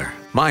Winkler.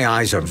 My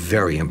eyes are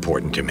very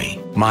important to me.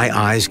 My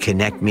eyes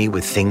connect me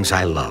with things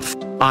I love.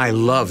 I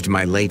loved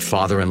my late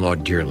father-in-law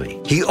dearly.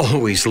 He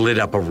always lit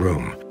up a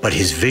room, but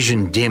his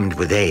vision dimmed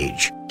with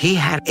age. He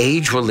had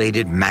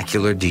age-related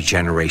macular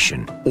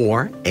degeneration,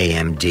 or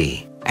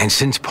AMD. And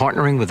since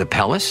partnering with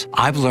Apellis,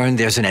 I've learned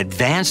there's an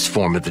advanced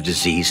form of the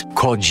disease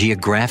called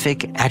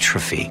geographic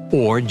atrophy,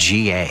 or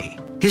GA.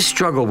 His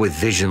struggle with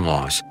vision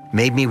loss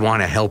made me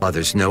want to help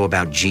others know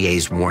about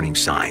GA's warning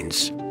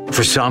signs.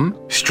 For some,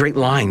 straight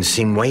lines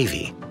seem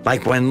wavy,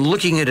 like when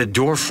looking at a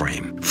door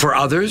frame. For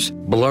others,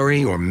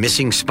 blurry or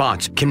missing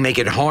spots can make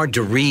it hard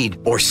to read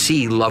or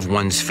see loved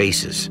ones'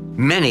 faces.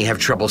 Many have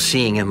trouble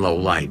seeing in low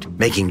light,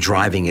 making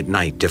driving at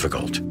night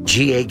difficult.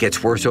 GA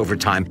gets worse over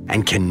time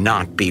and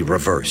cannot be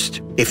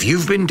reversed. If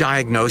you've been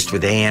diagnosed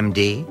with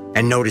AMD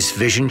and notice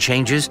vision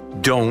changes,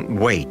 don't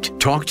wait.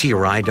 Talk to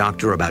your eye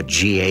doctor about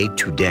GA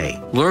today.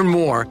 Learn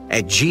more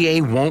at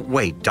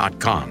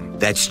GAWon'tWait.com.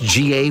 That's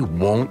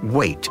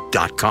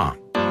GAWon'tWait.com.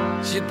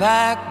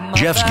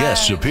 Jeff's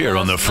guests appear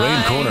on the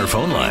Frame Corner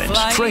phone lines.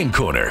 Frame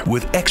Corner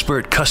with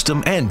expert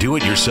custom and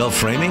do-it-yourself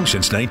framing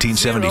since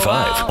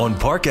 1975 on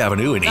Park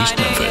Avenue in East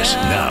Memphis.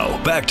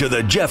 Now, back to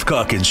the Jeff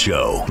Calkins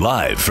Show,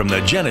 live from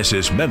the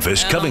Genesis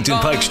Memphis Covington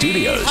Pike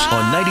Studios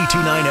on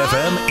 92.9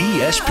 FM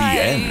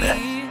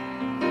ESPN.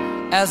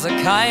 As a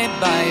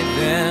kite by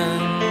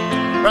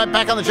then. Right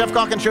back on the Jeff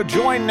Calkins Show,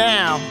 joined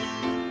now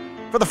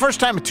for the first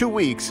time in 2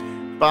 weeks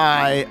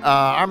by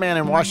our man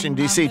in Washington,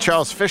 D.C.,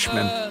 Charles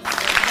Fishman.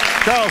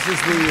 Charles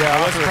is the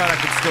author. I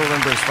could still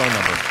remember his phone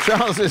number.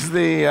 Charles is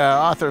the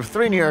author of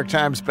 3 New York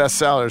Times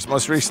bestsellers,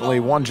 most recently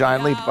One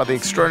Giant Leap about the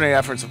extraordinary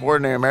efforts of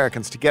ordinary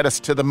Americans to get us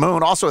to the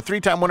moon. Also a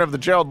 3-time winner of the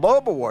Gerald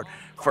Loeb Award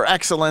for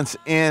excellence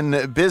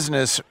in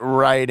business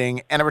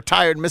writing, and a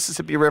retired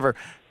Mississippi River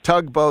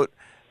tugboat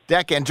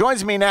deckhand.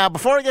 Joins me now.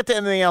 Before I get to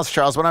anything else,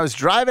 Charles, when I was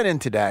driving in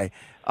today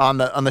on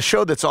the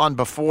show that's on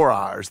before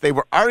ours, they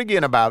were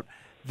arguing about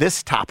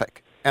this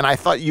topic, and I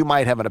thought you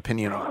might have an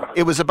opinion on it.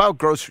 It was about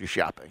grocery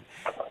shopping.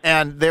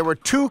 And there were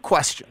 2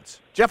 questions.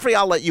 Jeffrey,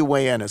 I'll let you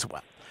weigh in as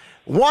well.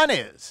 One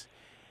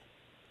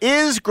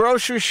is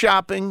grocery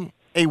shopping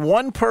a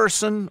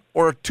one-person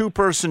or a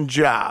 2-person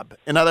job?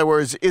 In other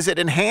words, is it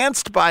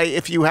enhanced by,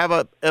 if you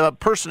have a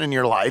person in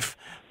your life,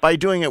 by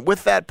doing it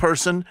with that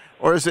person,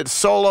 or is it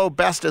solo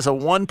best as a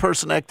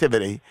one-person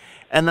activity?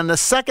 And then the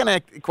second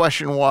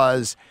question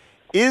was,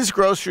 is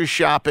grocery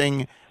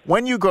shopping,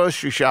 when you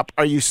grocery shop,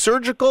 are you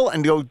surgical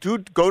and go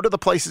to the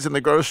places in the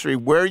grocery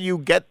where you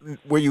get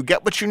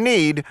what you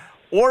need,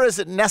 or is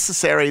it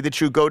necessary that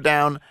you go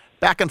down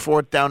back and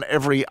forth down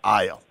every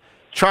aisle?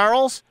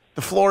 Charles,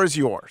 the floor is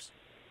yours.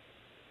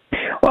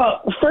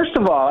 Well, first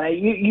of all,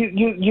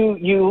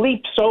 you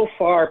leap so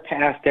far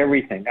past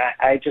everything.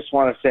 I just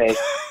want to say,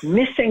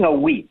 missing a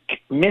week.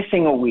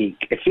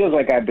 It feels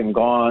like I've been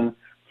gone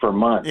for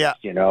months. Yeah.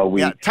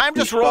 Time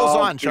just rolls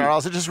on,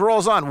 Charles. It just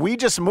rolls on. We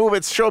just move.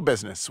 It's show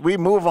business. We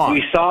move on.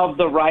 We solved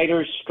the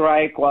writers'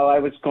 strike while I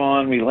was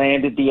gone. We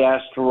landed the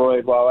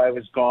asteroid while I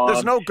was gone.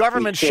 There's no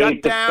government shutdown.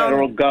 The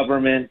federal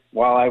government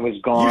while I was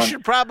gone. You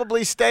should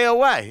probably stay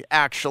away,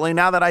 actually,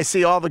 now that I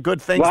see all the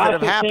good things that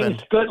have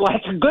happened.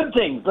 Lots of good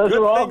things. Those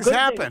are all good things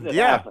happened.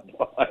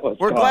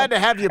 We're glad to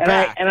have you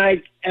back.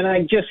 And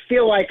I just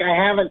feel like I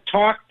haven't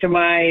talked to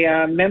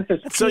my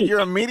Memphis. So you're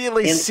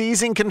immediately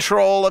seizing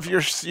control of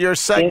your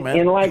segment.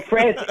 In like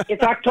phrase,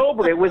 it's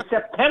October. It was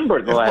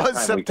September the last time. It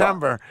was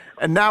September,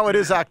 and now it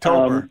is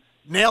October.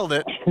 Nailed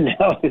it.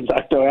 No, it's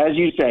October. As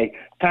you say,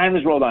 time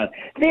has rolled on.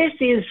 This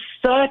seems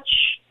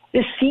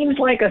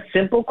like a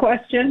simple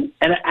question,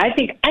 and I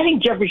think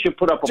Jeffrey should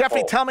put up a poll.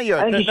 Jeffrey, tell me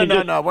yours.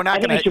 No, we're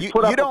not going to. You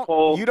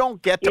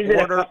don't get to order. Is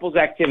it a couple's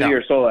activity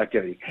or solo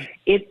activity?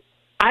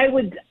 I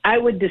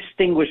would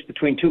distinguish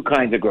between 2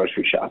 kinds of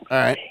grocery shopping. All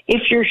right.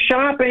 If you're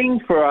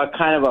shopping for a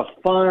kind of a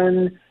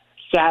fun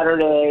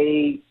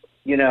Saturday,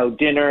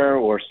 dinner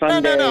or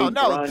Sunday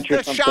brunch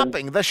or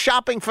something. The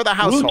shopping for the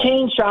household.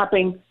 Routine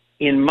shopping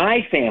in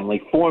my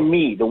family, for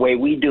me, the way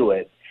we do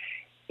it,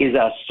 is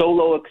a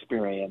solo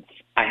experience.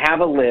 I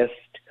have a list,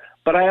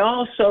 but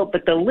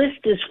the list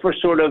is for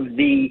sort of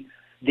the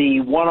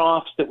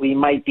one-offs that we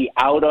might be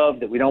out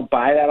of, that we don't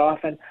buy that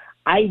often.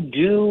 I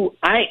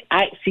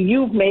see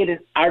you've made an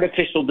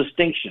artificial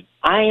distinction.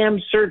 I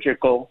am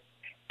surgical,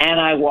 and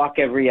I walk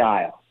every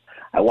aisle.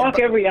 I walk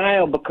every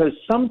aisle because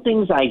some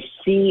things I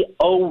see,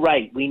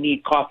 right, we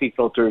need coffee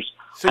filters.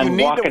 So you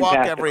need to walk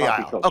every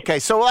aisle. Filters. Okay,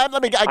 so I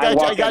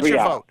got your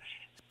vote.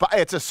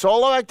 It's a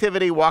solo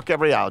activity, walk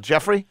every aisle.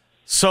 Jeffrey?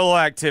 Solo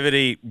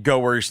activity, go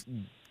where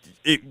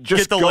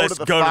get the list,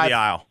 go to the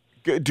aisle.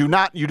 You do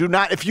not,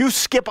 if you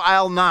skip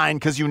aisle 9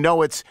 because you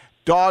know it's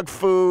dog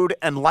food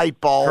and light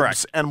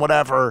bulbs and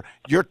whatever,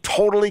 you're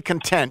totally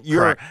content.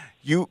 A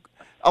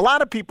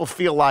lot of people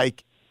feel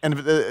like, and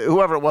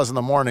whoever it was in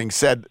the morning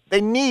said,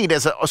 they need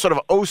as a sort of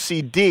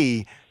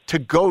OCD to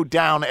go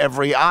down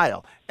every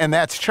aisle. And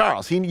that's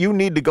Charles. You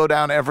need to go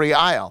down every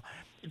aisle.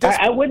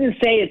 I wouldn't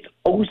say it's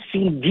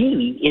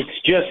OCD. It's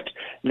just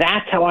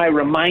that's how I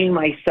remind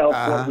myself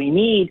what we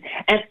need.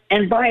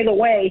 And by the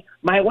way,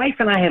 my wife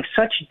and I have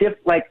such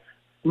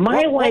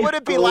what would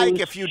it be like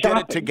if you did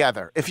it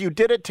together? If you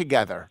did it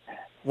together,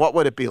 what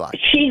would it be like?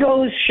 She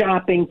goes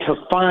shopping to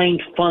find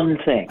fun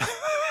things.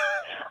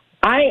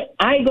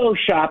 I go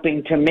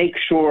shopping to make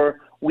sure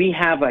we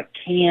have a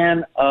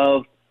can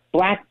of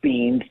black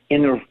beans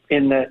in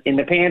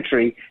the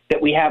pantry,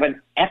 that we have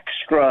an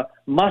extra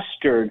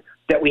mustard,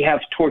 that we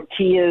have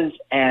tortillas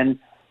and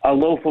a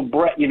loaf of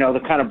bread,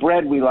 the kind of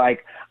bread we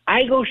like.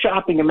 I go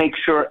shopping to make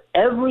sure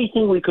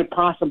everything we could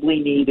possibly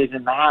need is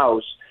in the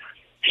house.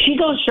 She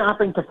goes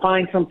shopping to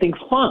find something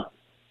fun.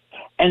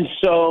 And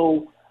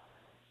so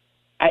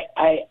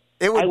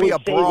it would be a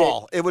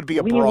brawl. It would be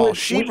a brawl.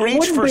 She'd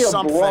reach for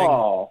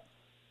something.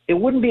 It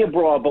wouldn't be a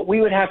brawl, but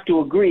we would have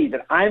to agree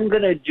that I'm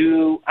going to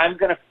do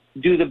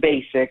the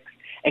basics,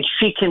 and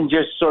she can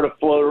just sort of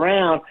float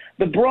around.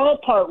 The brawl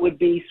part would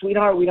be,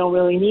 sweetheart, we don't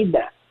really need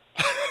that.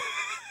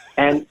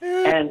 and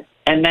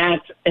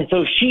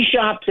so she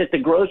shops at the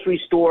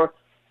grocery store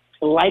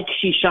like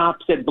she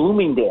shops at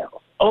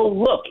Bloomingdale's oh,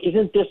 look,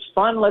 isn't this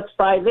fun? Let's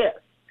buy this.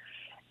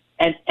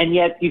 And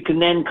yet you can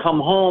then come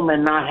home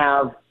and not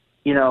have,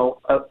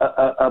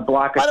 a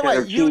block of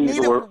cheddar cheese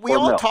we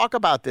all milk. talk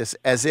about this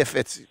as if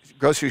it's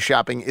grocery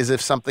shopping, as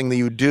if something that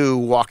you do,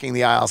 walking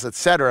the aisles,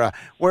 etc.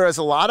 Whereas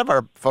a lot of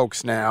our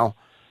folks now,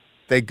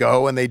 they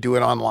go and they do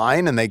it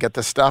online and they get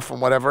the stuff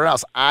and whatever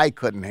else. I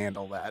couldn't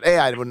handle that.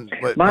 I wouldn't.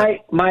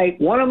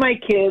 One of my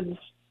kids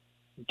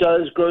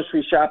does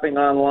grocery shopping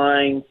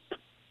online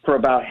for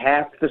about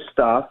half the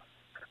stuff.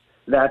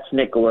 That's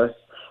Nicholas.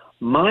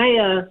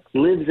 Maya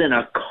lives in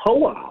a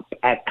co-op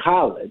at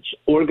college,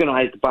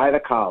 organized by the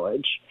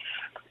college,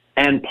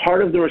 and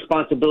part of the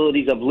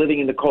responsibilities of living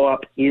in the co-op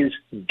is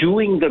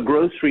doing the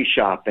grocery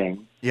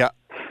shopping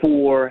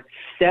for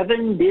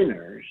 7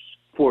 dinners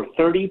for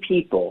 30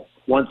 people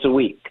once a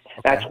week.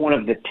 Okay. That's one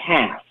of the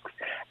tasks.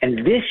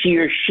 And this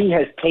year she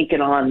has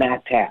taken on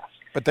that task.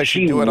 But does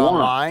she do it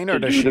online, or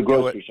does she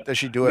do it? Does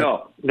she do it?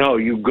 No.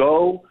 You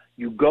go.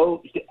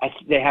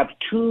 They have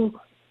 2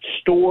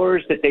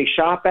 stores that they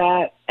shop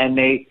at, and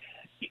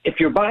if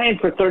you're buying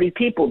for 30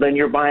 people, then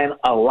you're buying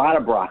a lot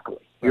of broccoli.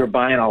 Right. You're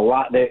buying a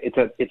lot.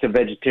 It's a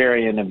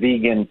vegetarian, a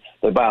vegan.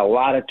 They buy a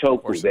lot of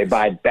tofu. They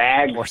buy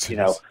bags,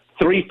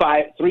 3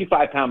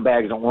 5-pound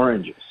bags of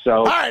oranges. So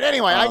all right.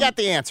 Anyway, I got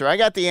the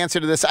answer.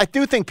 To this. I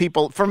do think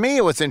people. For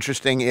me, what's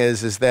interesting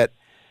is that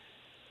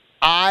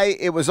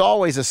it was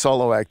always a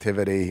solo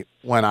activity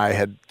when I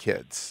had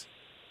kids,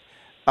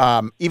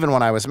 even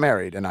when I was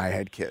married and I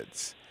had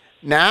kids.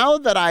 Now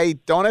that I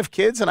don't have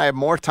kids and I have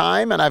more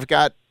time and I've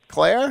got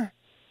Claire,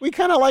 we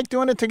kind of like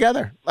doing it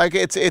together. Like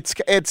but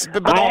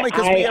only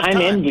because we have time.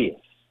 I'm envious.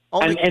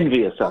 I'm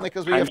envious of it.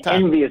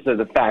 I'm envious of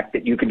the fact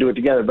that you can do it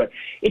together, but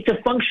it's a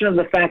function of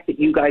the fact that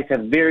you guys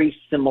have very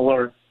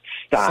similar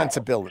styles.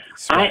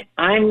 Sensibilities. Right.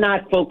 I'm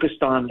not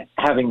focused on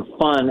having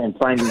fun and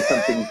finding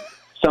something,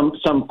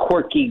 some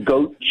quirky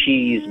goat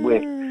cheese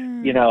with,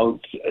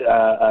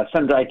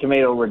 sun-dried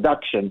tomato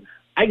reduction.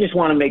 I just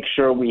want to make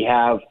sure we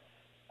have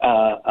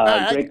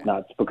grape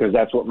nuts, because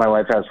that's what my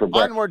wife has for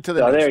breakfast. Onward to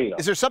the news. There you go.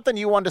 Is there something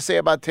you wanted to say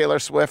about Taylor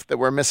Swift that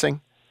we're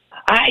missing?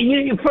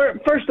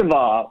 First of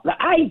all, the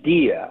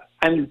idea,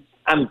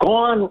 I'm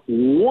gone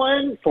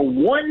for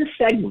one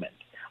segment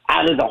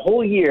out of the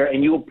whole year,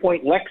 and you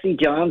appoint Lexi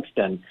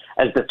Johnston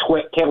as the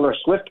Taylor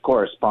Swift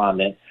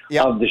correspondent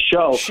of the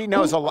show. She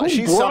knows a lot.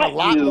 She's done a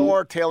lot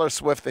more Taylor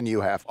Swift than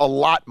you have. A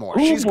lot more.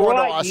 She's going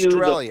to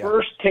Australia. The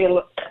first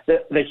Taylor,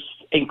 the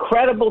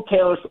incredible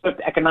Taylor Swift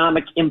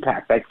economic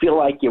impact. I feel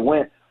like you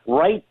went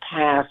right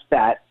past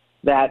that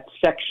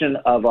section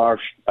of our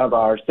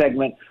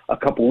segment a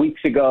couple weeks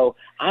ago.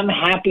 I'm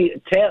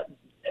happy.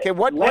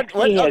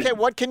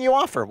 What can you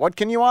offer? What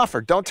can you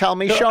offer? Don't tell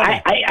me. Show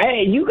me.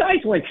 You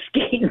guys went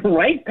skating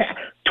right past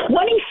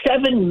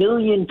 27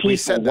 million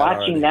people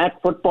watching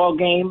that football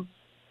game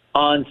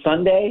on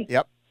Sunday.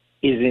 Yep,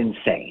 is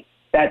insane.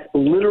 That's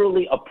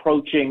literally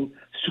approaching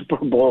Super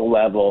Bowl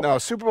level. No,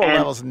 Super Bowl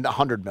level is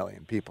 100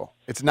 million people.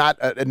 It's not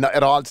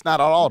at all. It's not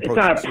at all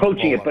approaching. It's not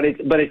approaching it,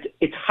 but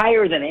it's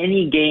higher than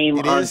any game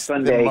on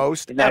Sunday. It is the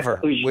most ever,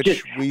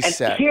 which we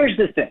said. Here's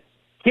the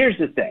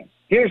thing.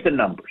 Here's the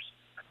numbers.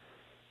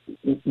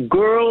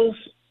 Girls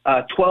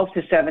 12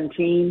 to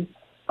 17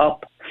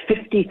 up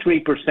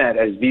 53%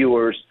 as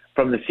viewers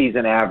from the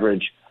season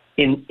average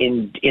in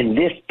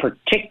this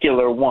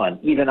particular one,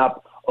 even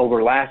up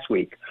over last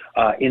week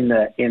in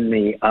the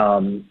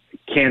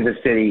Kansas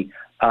City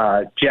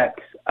Jets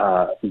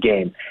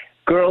game.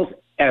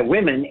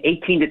 Women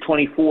 18 to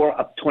 24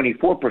 up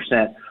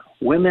 24%.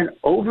 Women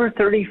over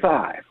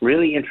 35,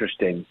 really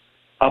interesting,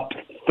 up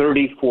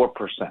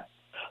 34%.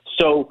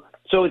 So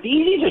it's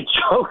easy to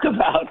joke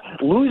about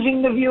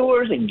losing the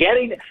viewers and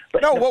getting.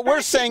 But no, what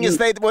we're saying is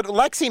what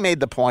Lexi made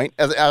the point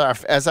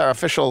as our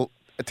official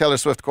Taylor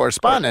Swift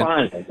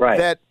correspondent,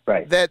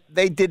 that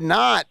they did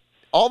not.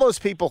 All those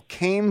people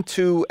came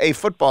to a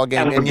football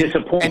game,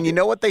 and you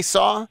know what they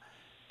saw?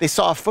 They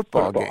saw a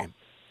football game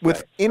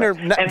with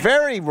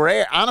very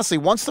rare. Honestly,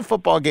 once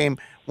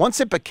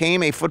it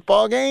became a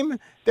football game,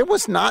 there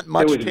was not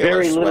much. There was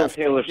very little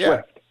Taylor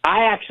Swift.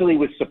 I actually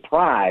was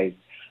surprised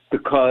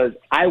because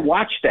I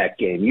watched that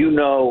game.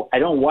 I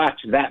don't watch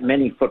that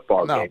many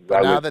football games.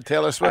 But now that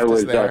Taylor Swift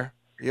is there,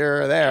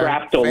 you're there.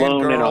 Trapped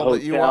alone in a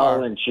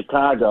hotel in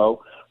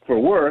Chicago for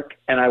work,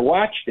 and I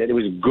watched it. It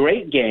was a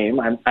great game.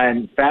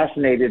 I'm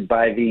fascinated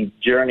by the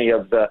journey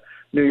of the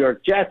New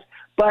York Jets.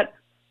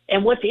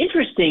 And what's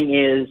interesting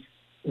is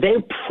they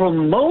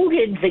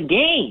promoted the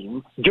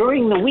game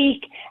during the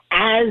week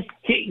as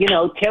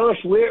Taylor.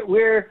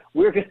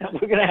 We're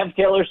gonna have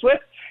Taylor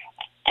Swift,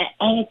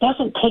 and it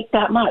doesn't take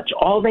that much.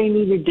 All they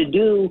needed to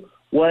do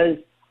was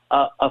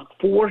a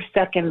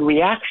 4-second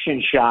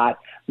reaction shot.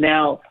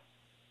 Now,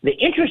 the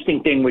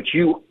interesting thing, which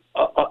you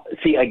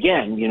see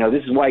again,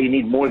 this is why you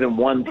need more than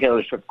one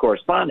Taylor Swift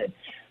correspondent.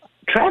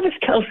 Travis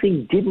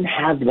Kelce didn't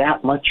have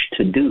that much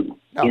to do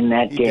in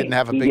that game. He didn't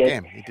have a big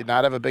game. He did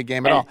not have a big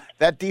game at all.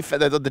 That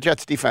defense, the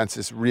Jets' defense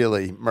is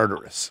really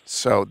murderous.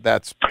 So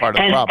that's part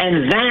of the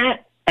problem.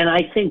 And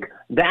I think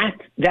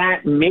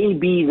that may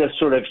be the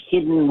sort of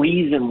hidden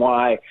reason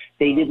why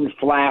they didn't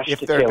flash If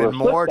to there had Taylor been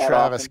more Swift that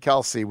Travis often.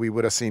 Kelce, we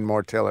would have seen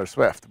more Taylor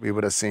Swift. We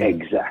would have seen.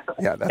 Exactly.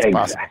 Yeah, that's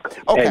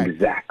exactly. possible. Okay.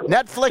 Exactly.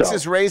 Netflix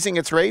is raising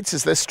its rates.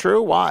 Is this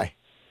true? Why?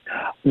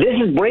 This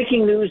is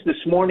breaking news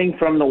this morning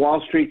from the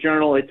Wall Street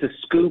Journal. It's a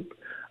scoop.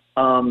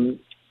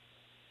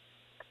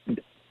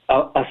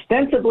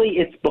 Ostensibly,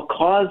 it's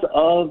because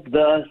of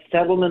the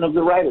settlement of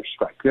the writer's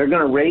strike. They're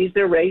going to raise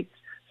their rates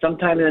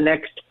sometime in the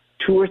next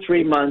 2 or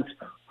 3 months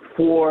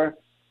for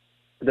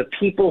the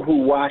people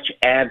who watch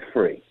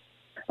ad-free.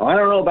 Now, I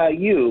don't know about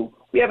you.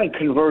 We haven't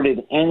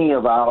converted any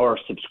of our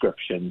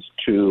subscriptions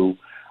to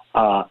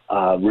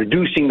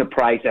reducing the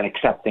price and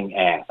accepting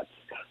ads.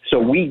 So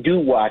we do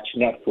watch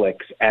Netflix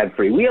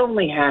ad-free. We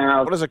only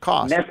have what does it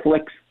cost?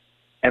 Netflix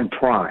and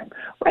Prime.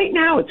 Right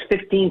now it's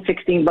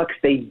 $15-16.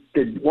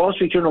 The Wall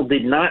Street Journal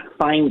did not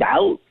find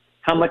out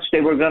how much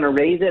they were going to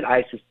raise it.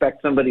 I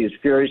suspect somebody is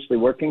furiously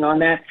working on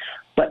that.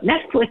 But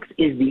Netflix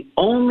is the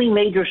only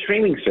major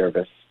streaming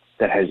service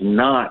that has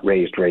not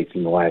raised rates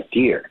in the last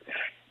year.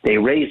 They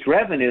raised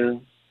revenue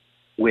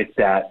with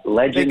that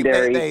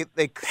legendary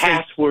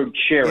password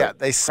sharing. Yeah,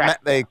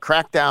 they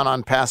cracked down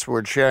on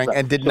password sharing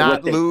and did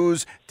not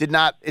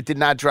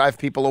drive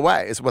people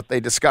away is what they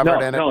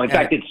discovered. In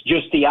fact, it's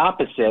just the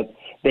opposite.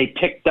 They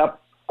picked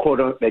up quote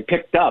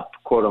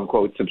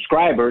unquote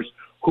subscribers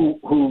who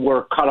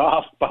were cut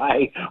off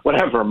by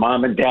whatever,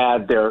 mom and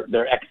dad,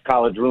 their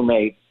ex-college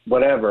roommate,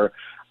 whatever.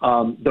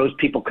 Those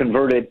people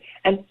converted,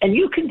 and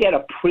you can get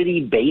a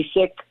pretty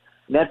basic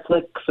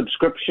Netflix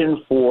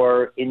subscription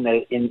for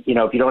if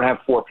you don't have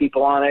 4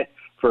 people on it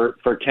for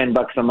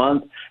 $10 a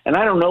month. And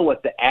I don't know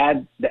what the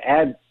ad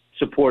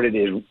supported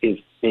is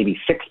maybe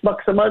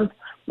 $6 a month,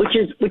 which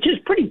is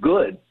pretty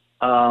good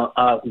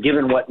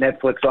given what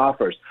Netflix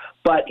offers.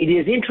 But it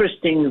is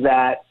interesting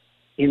that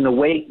in the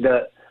way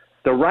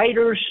the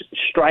writers'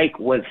 strike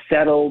was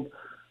settled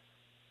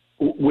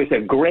with a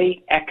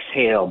great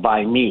exhale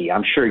by me.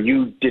 I'm sure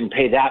you didn't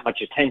pay that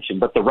much attention,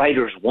 but the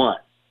writers won.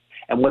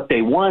 And what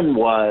they won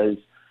was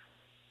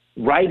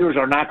writers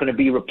are not going to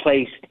be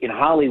replaced in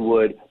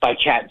Hollywood by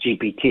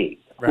ChatGPT.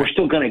 Right. We're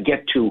still going to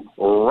get to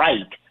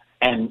write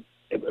and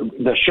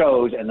the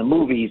shows and the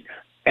movies.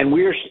 And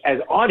we're, as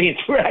audience,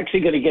 we're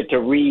actually going to get to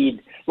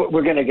read.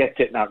 We're going to get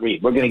to not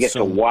read. We're going to get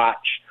to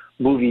watch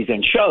movies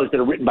and shows that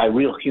are written by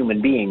real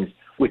human beings,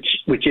 which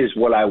is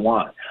what I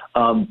want.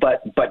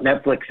 But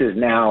Netflix is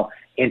now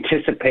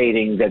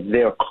anticipating that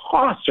their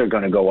costs are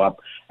going to go up.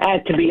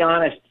 And to be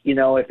honest,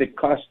 if it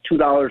costs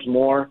 $2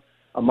 more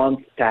a month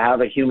to have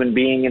a human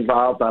being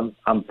involved,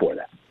 I'm for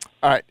that.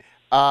 All right.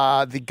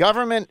 The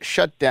government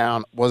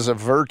shutdown was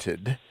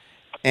averted,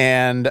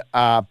 but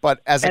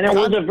it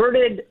was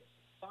averted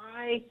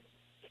by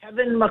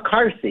Kevin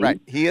McCarthy. Right.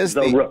 He is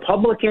the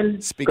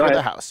Republican Speaker of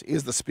the House. He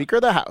is the Speaker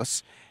of the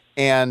House.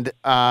 And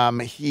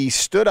he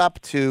stood up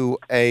to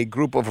a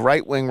group of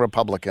right-wing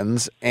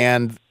Republicans,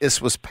 and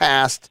this was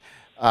passed.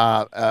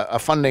 An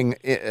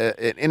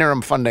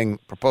interim funding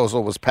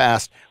proposal was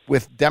passed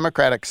with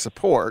Democratic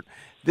support.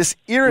 This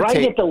irritated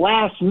right at the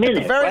last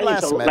minute,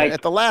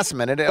 at the last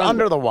minute,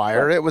 under the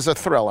wire. It was a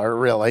thriller,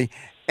 really.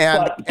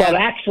 But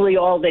actually,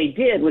 all they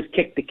did was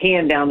kick the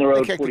can down the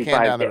road.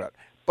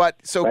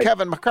 But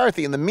Kevin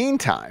McCarthy, in the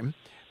meantime,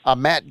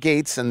 Matt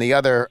Gaetz and the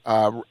other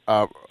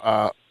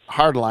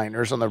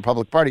hardliners on the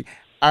Republican Party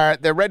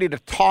they're ready to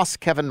toss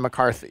Kevin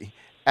McCarthy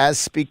as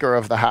Speaker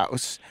of the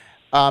House.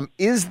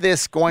 Is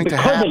this going to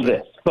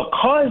happen?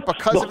 Because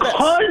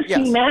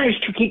he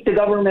managed to keep the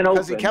government open.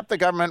 Because he kept the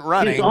government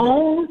running.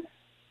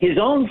 His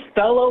own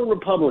fellow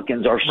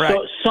Republicans, or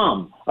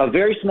a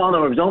very small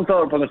number of his own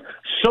fellow Republicans,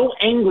 so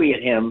angry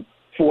at him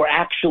for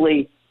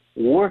actually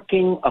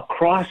working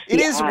across the It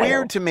is aisle.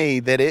 weird to me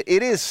that it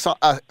is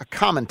a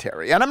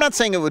commentary. And I'm not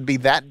saying it would be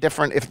that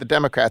different if the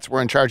Democrats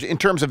were in charge in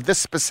terms of this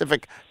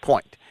specific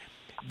point.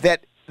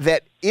 That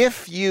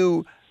if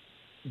you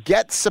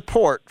get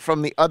support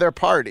from the other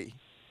party,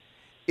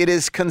 it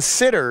is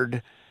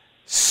considered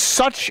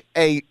such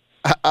a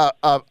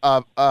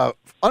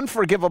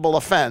unforgivable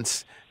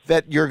offense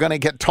that you're going to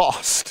get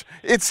tossed.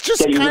 It's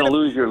just you're going to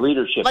lose your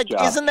leadership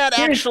job. Isn't that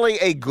actually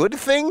a good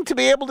thing to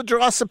be able to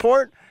draw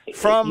support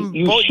from?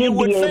 You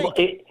would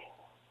think.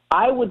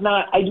 I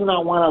do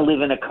not want to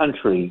live in a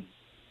country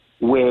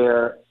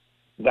where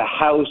the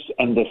House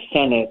and the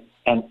Senate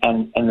and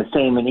the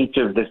same in each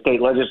of the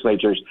state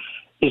legislatures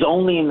is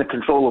only in the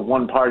control of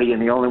one party,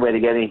 and the only way to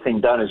get anything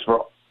done is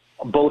for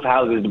both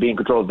houses to be in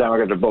control of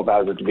Democrats or both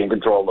houses to be in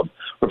control of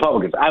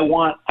Republicans. I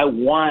want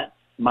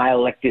my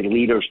elected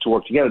leaders to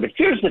work together. But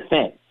here's the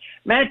thing.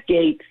 Matt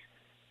Gaetz,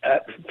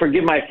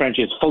 forgive my French,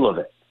 is full of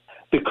it.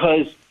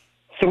 Because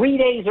 3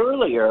 days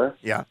earlier,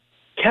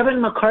 Kevin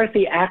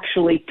McCarthy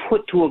actually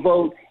put to a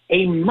vote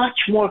a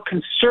much more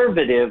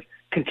conservative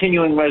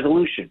continuing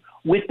resolution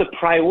with the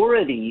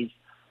priorities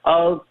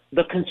of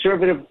the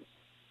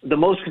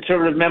most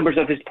conservative members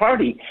of his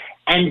party.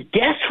 And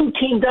guess who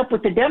teamed up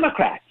with the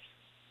Democrats?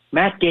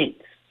 Matt Gaetz.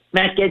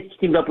 Matt Gaetz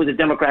teamed up with the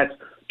Democrats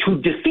to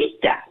defeat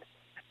that.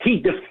 He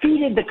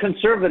defeated the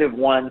conservative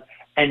one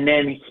and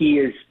then he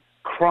is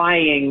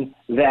crying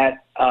that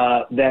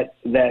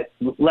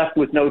left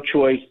with no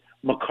choice,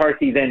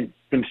 McCarthy then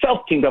himself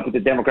teamed up with the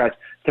Democrats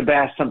to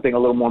pass something a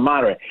little more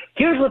moderate.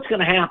 Here's what's going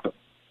to happen.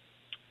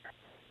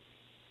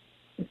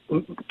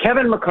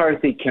 Kevin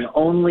McCarthy can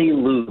only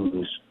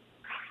lose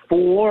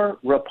 4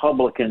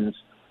 Republicans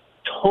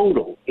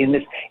total in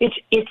this.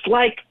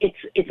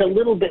 It's a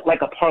little bit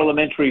like a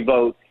parliamentary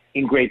vote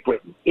in Great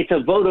Britain. It's a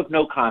vote of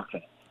no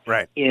confidence.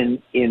 Right.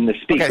 In the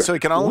speaker. Okay, so he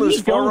can only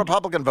lose 4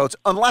 Republican votes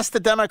unless the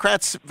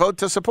Democrats vote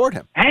to support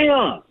him. Hang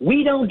on.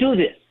 We don't do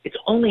this. It's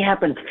only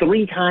happened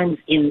 3 times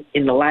in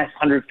the last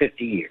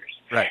 150 years.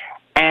 Right.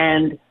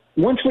 And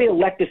once we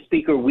elect a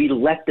speaker, we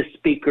let the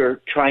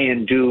speaker try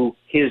and do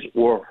his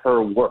or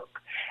her work.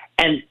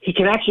 And he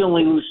can actually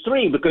only lose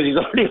 3 because he's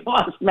already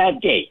lost Matt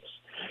Gaetz.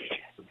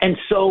 And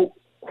so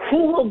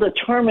who will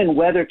determine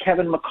whether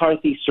Kevin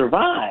McCarthy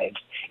survives?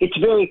 It's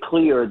very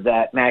clear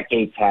that Matt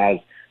Gaetz has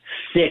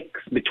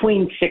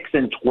between 6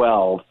 and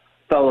 12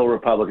 fellow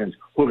Republicans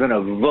who are going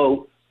to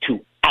vote to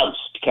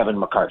oust Kevin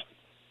McCarthy.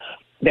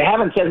 They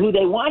haven't said who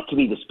they want to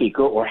be the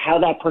speaker or how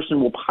that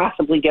person will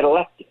possibly get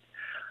elected.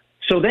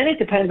 So then it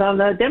depends on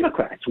the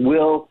Democrats.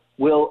 Will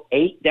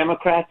 8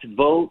 Democrats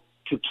vote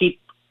to keep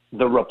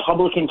the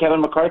Republican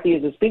Kevin McCarthy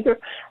as the speaker?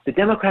 The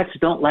Democrats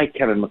don't like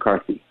Kevin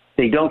McCarthy.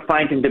 They don't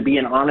find him to be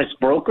an honest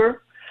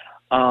broker.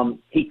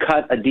 He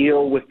cut a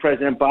deal with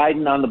President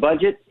Biden on the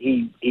budget.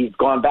 He's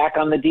gone back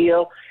on the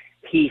deal.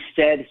 He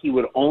said he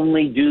would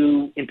only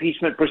do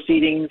impeachment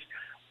proceedings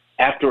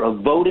after a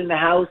vote in the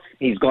House.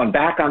 He's gone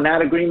back on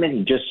that agreement.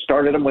 He just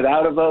started them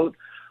without a vote.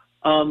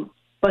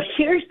 But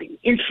here's the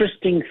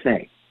interesting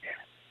thing.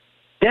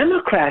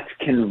 Democrats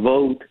can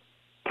vote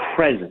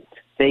present.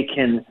 They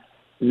can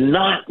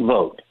not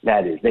vote,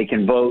 that is. They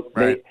can vote.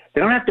 Right.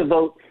 They don't have to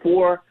vote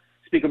for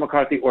Speaker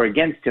McCarthy or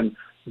against him.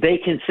 They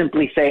can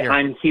simply say,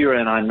 I'm here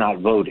and I'm not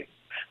voting.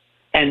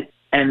 And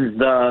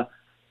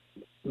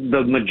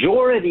the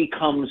majority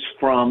comes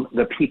from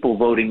the people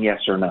voting yes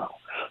or no.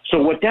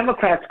 So what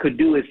Democrats could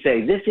do is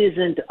say, this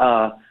isn't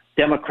a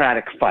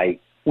Democratic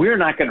fight. We're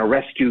not going to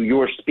rescue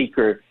your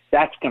speaker.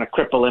 That's going to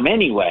cripple him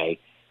anyway,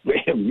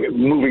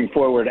 moving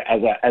forward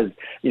as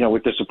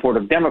with the support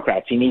of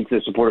Democrats. He needs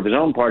the support of his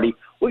own party.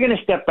 We're going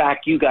to step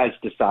back. You guys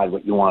decide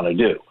what you want to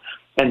do.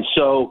 And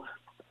so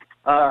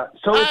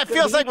it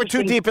feels like we're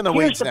too deep in the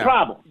weeds now. Here's the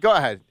problem. Go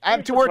ahead.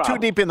 We're too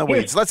deep in the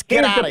weeds. Let's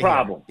get out of here. Here's the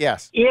problem.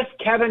 Yes. If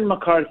Kevin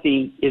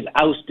McCarthy is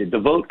ousted, the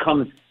vote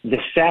comes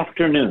this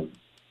afternoon.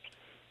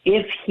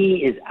 If he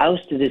is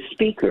ousted as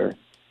Speaker,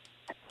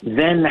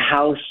 then the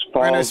House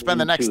falls We're going to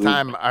spend the next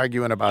time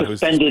arguing about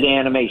suspended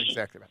animation.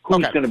 Exactly.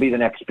 Who's going to be the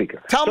next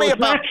Speaker? Tell me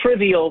about. It's not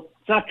trivial.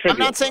 It's not trivial. I'm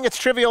not saying it's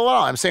trivial at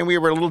all. I'm saying we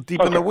were a little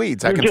deep in the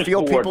weeds. I can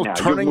feel people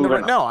turning the.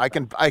 No, I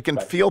can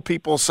feel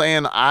people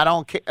saying I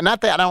don't care. Not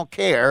that I don't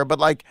care, but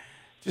like,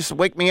 just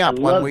wake me up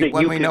when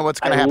we know what's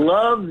going to happen. I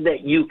love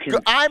that you can.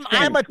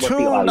 I'm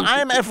attuned.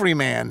 I'm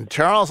everyman,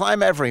 Charles.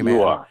 I'm everyman.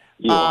 You are.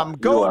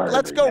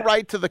 Let's go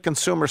right to the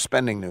consumer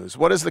spending news.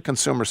 What is the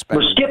consumer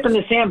spending? We're skipping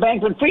the Sam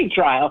Bankman-Fried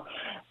trial.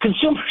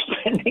 Consumer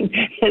spending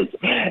is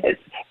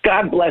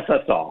God bless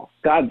us all.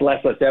 God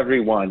bless us,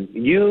 everyone.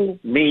 You,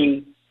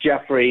 me,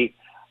 Jeffrey,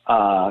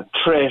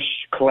 Trish,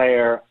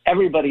 Claire,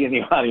 everybody in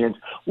the audience.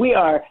 We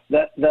are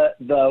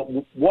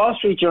the Wall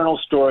Street Journal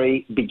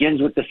story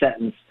begins with the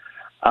sentence,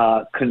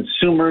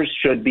 consumers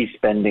should be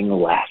spending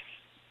less.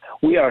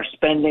 We are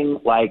spending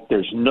like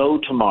there's no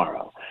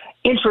tomorrow.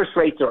 Interest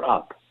rates are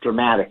up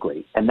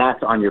dramatically, and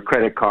that's on your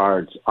credit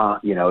cards.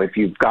 If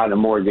you've got a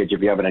mortgage,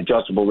 if you have an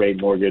adjustable rate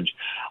mortgage,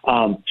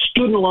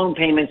 student loan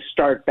payments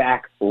start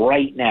back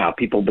right now.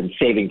 People have been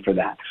saving for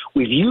that.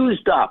 We've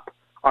used up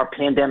our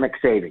pandemic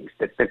savings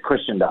that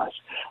cushioned us.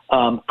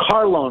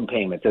 Car loan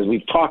payments, as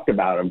we've talked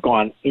about, have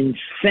gone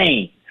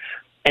insane.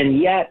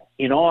 And yet,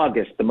 in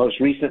August, the most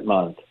recent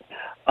month,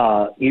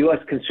 U.S.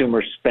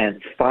 consumers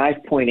spent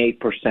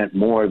 5.8%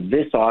 more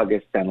this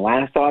August than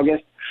last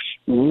August,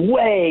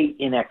 way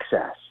in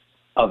excess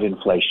of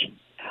inflation.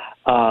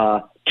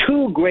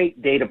 2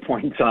 great data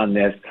points on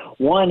this.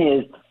 One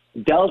is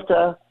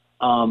Delta.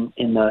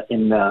 In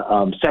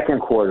the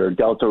second quarter,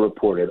 Delta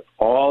reported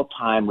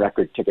all-time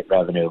record ticket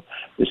revenue.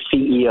 The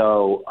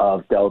CEO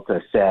of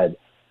Delta said,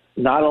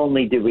 not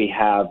only did we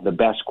have the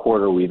best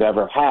quarter we've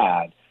ever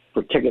had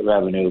for ticket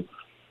revenue,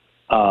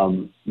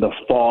 the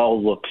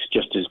fall looks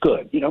just as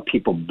good.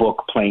 People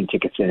book plane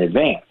tickets in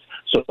advance,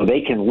 so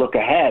they can look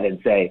ahead and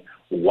say,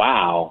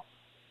 wow,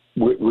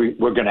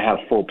 we're going to have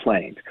full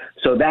planes.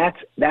 So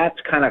that's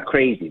kind of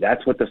crazy.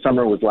 That's what the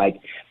summer was like.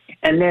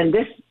 And then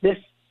this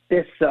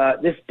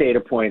data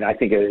point, I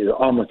think, is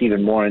almost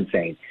even more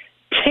insane.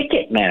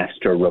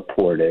 Ticketmaster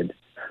reported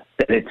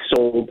that it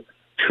sold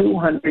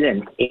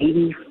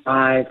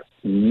 285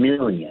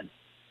 million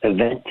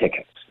event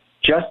tickets.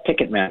 Just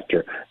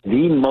Ticketmaster,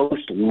 the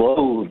most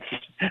loathed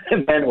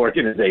event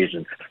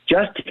organization.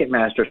 Just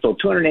Ticketmaster sold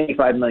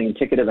 285 million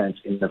ticket events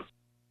in the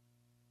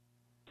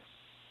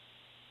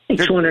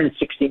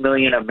 260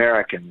 million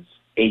Americans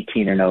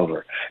 18 and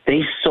over.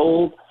 They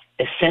sold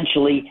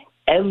essentially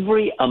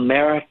every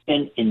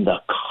American in the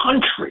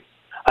country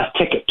a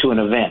ticket to an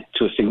event,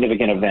 to a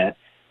significant event,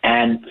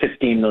 and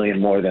 15 million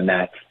more than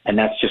that, and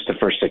that's just the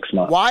first 6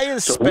 months. Why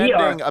is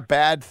spending a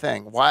bad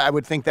thing? Why? I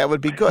would think that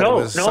would be good. It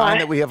was a sign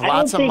that we have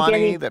lots of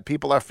money, that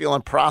people are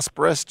feeling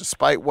prosperous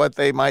despite what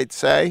they might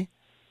say.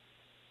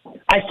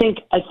 I think.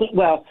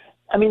 Well,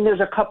 I mean,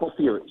 there's a couple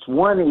theories.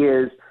 One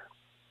is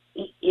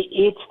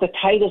it's the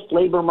tightest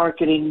labor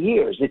market in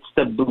years. It's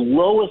the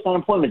lowest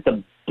unemployment,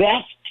 the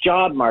best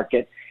job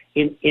market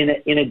in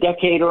a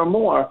decade or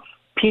more.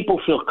 People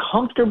feel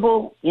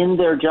comfortable in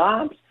their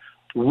jobs.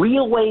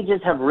 Real wages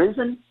have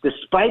risen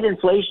despite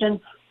inflation,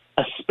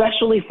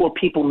 especially for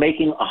people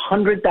making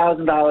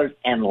 $100,000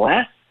 and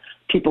less.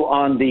 People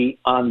on the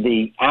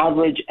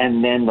average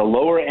and then the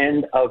lower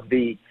end of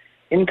the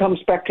income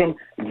spectrum,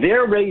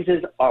 their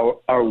raises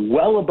are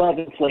well above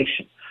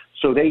inflation.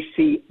 So they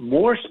see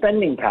more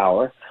spending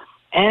power,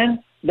 and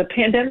the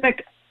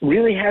pandemic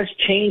really has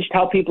changed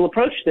how people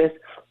approach this.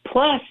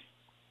 Plus,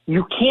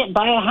 you can't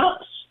buy a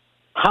house.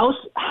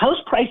 House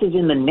prices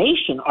in the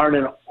nation are at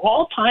an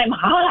all-time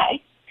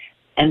high,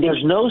 and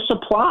there's no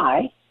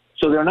supply,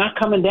 so they're not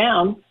coming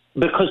down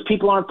because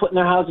people aren't putting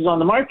their houses on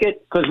the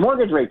market because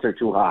mortgage rates are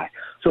too high.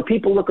 So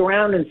people look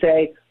around and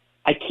say,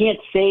 I can't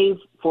save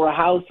for a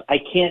house. I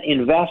can't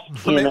invest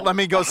Let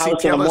me go see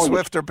Taylor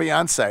Swift or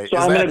Beyonce. So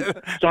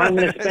I'm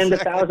going to spend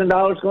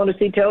 $1,000 going to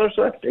see Taylor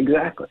Swift.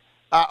 Exactly.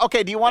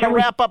 Okay, do you want to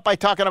wrap up by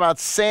talking about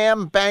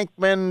Sam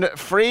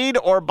Bankman-Fried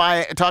or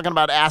by talking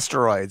about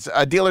asteroids?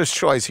 A dealer's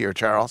choice here,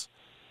 Charles.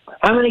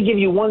 I'm going to give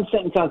you one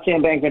sentence on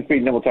Sam Bankman-Fried,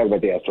 and then we'll talk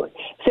about the asteroid.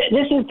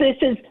 This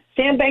is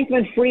Sam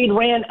Bankman-Fried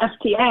ran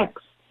FTX.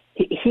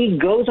 He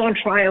goes on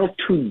trial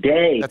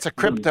today. That's a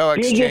crypto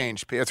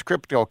exchange. It's a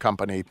crypto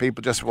company.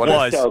 People just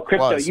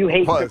crypto. You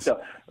hate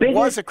crypto. It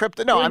was a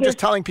crypto. No, I'm just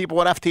telling people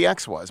what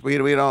FTX was. We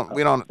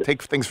don't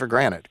take things for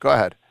granted. Go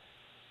ahead.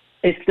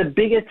 It's the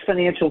biggest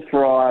financial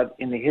fraud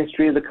in the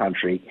history of the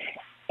country.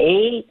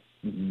 $8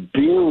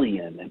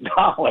 billion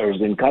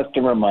in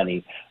customer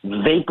money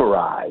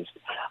vaporized.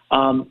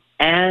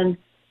 And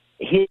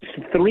his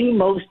three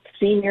most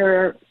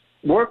senior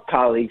work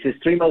colleagues, his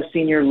three most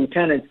senior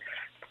lieutenants,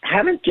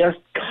 haven't just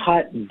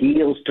cut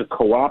deals to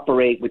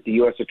cooperate with the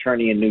U.S.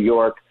 attorney in New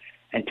York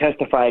and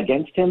testify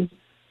against him.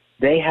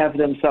 They have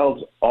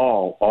themselves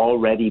all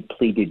already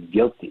pleaded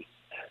guilty.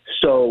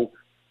 So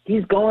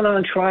he's going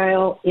on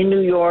trial in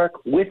New York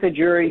with a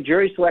jury.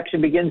 Jury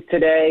selection begins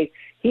today.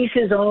 He's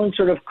his own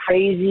sort of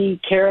crazy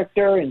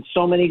character in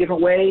so many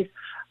different ways.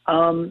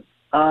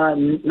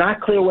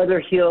 Not clear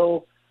whether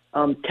he'll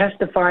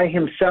testify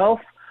himself,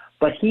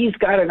 but he's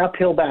got an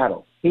uphill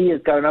battle. He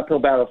has got an uphill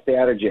battle to stay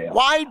out of jail.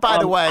 Why, by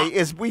the way,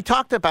 is we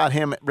talked about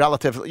him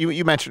relatively.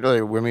 You mentioned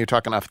earlier when we were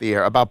talking off the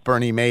air about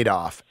Bernie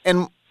Madoff.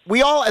 And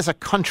we all as a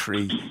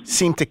country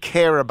seem to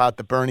care about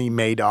the Bernie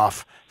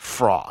Madoff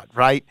fraud,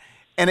 right?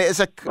 And as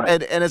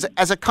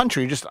a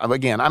country, just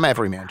again, I'm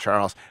everyman,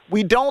 Charles.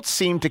 We don't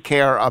seem to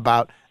care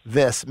about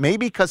this.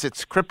 Maybe because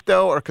it's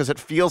crypto or because it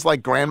feels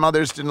like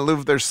grandmothers didn't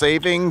lose their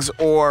savings,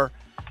 or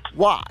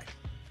why?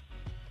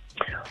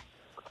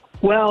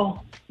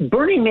 Well,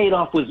 Bernie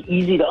Madoff was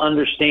easy to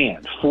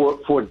understand.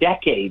 For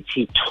decades,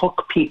 he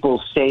took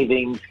people's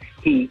savings.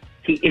 He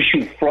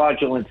issued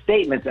fraudulent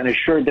statements and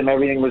assured them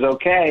everything was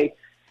okay,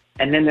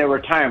 and then their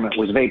retirement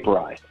was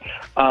vaporized.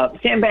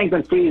 Sam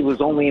Bankman-Fried was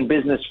only in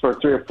business for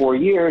 3 or 4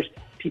 years.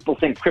 People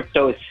think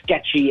crypto is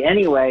sketchy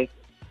anyway,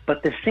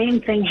 but the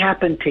same thing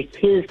happened to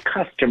his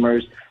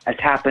customers as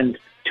happened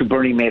to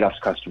Bernie Madoff's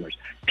customers.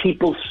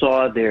 People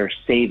saw their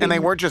savings. And they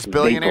weren't just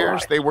billionaires?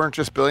 vaporized. They weren't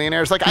just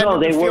billionaires? Like,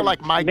 no, I feel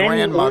like my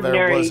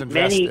grandmother was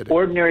invested. Many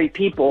ordinary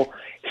people.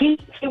 He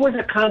was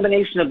a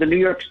combination of the New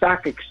York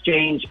Stock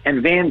Exchange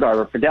and Vanguard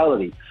or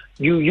Fidelity.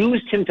 You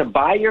used him to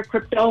buy your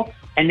crypto,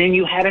 and then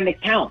you had an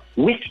account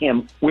with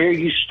him where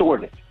you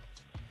stored it.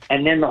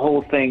 And then the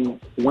whole thing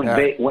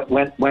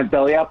went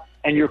belly up,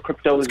 and your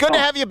crypto is It's good gone.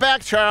 to have you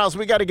back, Charles.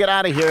 We got to get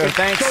out of here.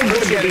 Thanks. So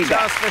good to be back.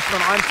 Charles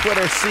Fishman on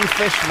Twitter,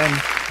 Fishman,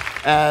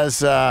 as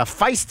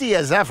feisty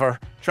as ever,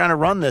 trying to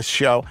run this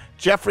show.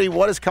 Jeffrey,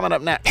 what is coming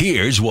up next?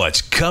 Here's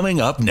what's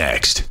coming up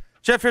next.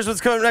 Jeff, here's what's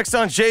coming up next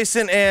on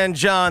Jason and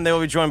John. They will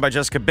be joined by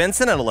Jessica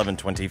Benson at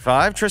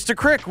 11:25. Trista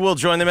Crick will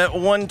join them at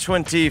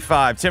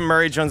 1:25. Tim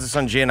Murray joins us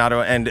on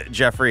Giannato and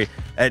Jeffrey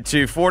at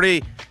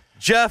 2:40.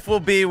 Jeff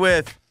will be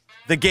with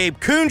the Gabe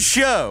Kuhn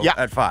Show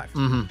at 5.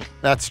 Mm-hmm.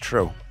 That's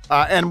true.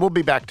 And we'll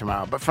be back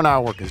tomorrow. But for now,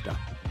 our work is done.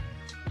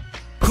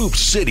 Hoop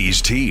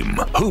City's team.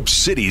 Hoop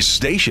City's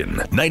station.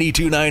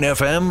 92.9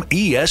 FM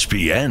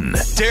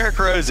ESPN. Derrick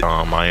Rose.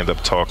 I ended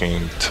up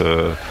talking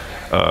to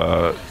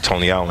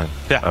Tony Allen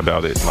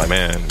about it. Like,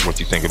 man, what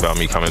do you think about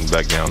me coming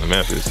back down to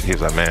Memphis? He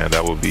was like, man,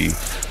 that would be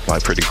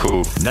like pretty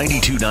cool.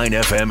 92.9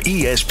 FM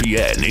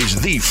ESPN is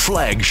the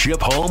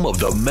flagship home of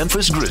the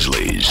Memphis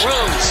Grizzlies.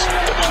 Rose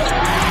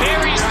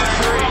buries the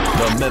three.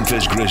 The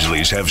Memphis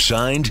Grizzlies have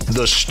signed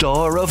the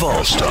star of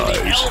all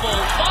stars.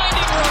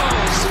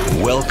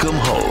 Welcome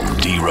home,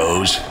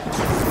 D-Rose.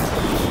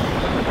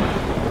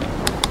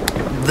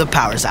 The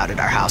power's out at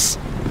our house.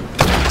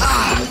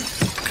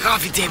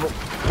 Coffee table.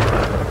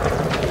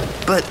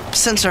 But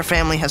since our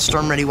family has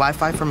storm-ready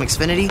Wi-Fi from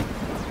Xfinity,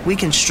 we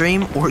can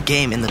stream or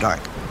game in the dark.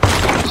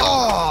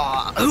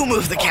 Oh, who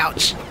moved the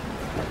couch?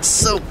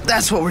 So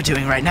that's what we're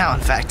doing right now,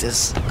 in fact,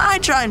 is I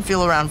try and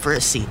feel around for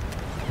a seat.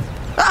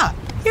 Ah,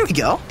 here we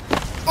go.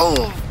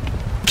 Oh,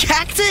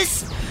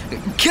 cactus?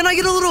 Can I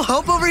get a little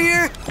help over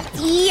here?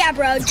 Yeah,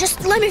 bro.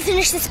 Just let me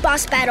finish this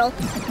boss battle.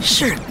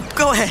 Sure,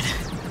 go ahead.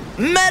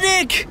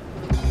 Medic!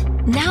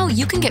 Now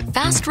you can get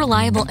fast,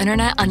 reliable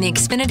internet on the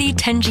Xfinity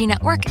 10G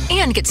network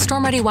and get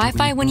storm-ready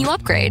Wi-Fi when you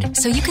upgrade,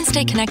 so you can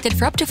stay connected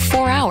for up to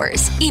 4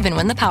 hours, even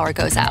when the power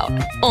goes out.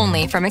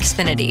 Only from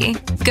Xfinity.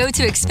 Go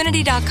to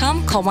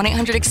Xfinity.com, call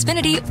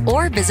 1-800-XFINITY,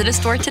 or visit a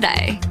store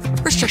today.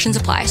 Restrictions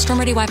apply.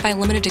 Storm-ready Wi-Fi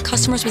limited to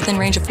customers within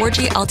range of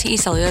 4G LTE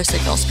cellular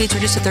signal. Speeds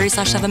reduced to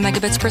 30/7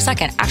 megabits per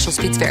second. Actual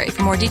speeds vary.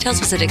 For more details,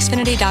 visit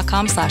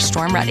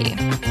Xfinity.com/stormready.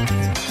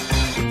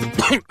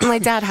 My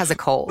dad has a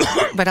cold,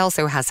 but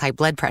also has high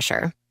blood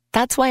pressure.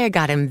 That's why I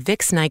got him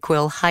Vicks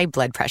NyQuil High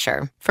Blood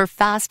Pressure for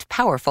fast,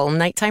 powerful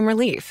nighttime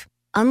relief.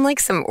 Unlike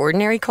some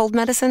ordinary cold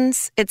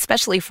medicines, it's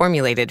specially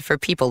formulated for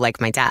people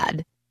like my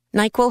dad.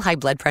 NyQuil High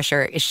Blood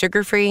Pressure is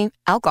sugar-free,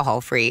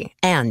 alcohol-free,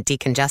 and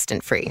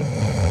decongestant-free.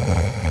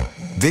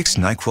 Vicks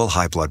NyQuil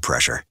High Blood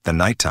Pressure. The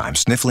nighttime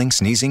sniffling,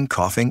 sneezing,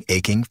 coughing,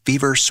 aching,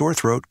 fever, sore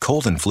throat,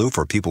 cold, and flu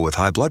for people with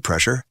high blood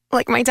pressure.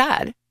 Like my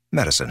dad.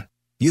 Medicine.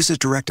 Use as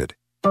directed.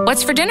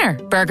 What's for dinner?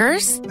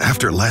 Burgers?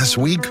 After last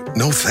week,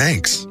 no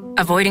thanks.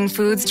 Avoiding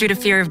foods due to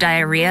fear of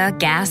diarrhea,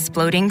 gas,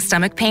 bloating,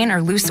 stomach pain,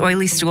 or loose,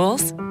 oily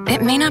stools?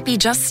 It may not be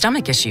just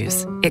stomach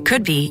issues. It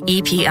could be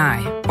EPI,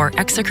 or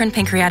exocrine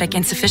pancreatic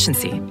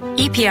insufficiency.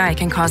 EPI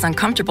can cause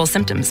uncomfortable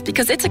symptoms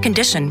because it's a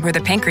condition where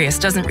the pancreas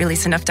doesn't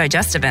release enough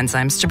digestive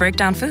enzymes to break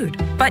down food.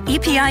 But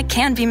EPI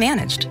can be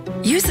managed.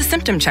 Use the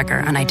symptom checker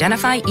on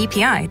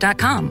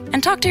identifyepi.com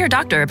and talk to your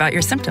doctor about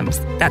your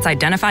symptoms. That's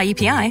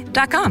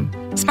identifyepi.com.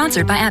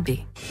 Sponsored by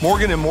AbbVie.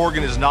 Morgan &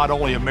 Morgan is not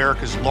only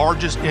America's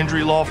largest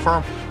injury law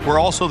firm, we're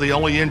also the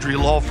only injury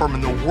law firm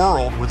in the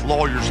world with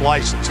lawyers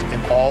licensed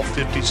in all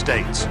 50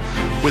 states.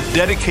 With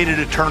dedicated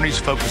attorneys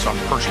focused on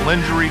personal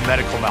injury,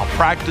 medical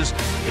malpractice,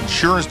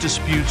 insurance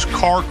disputes,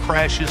 car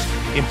crashes,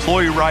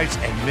 employee rights,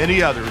 and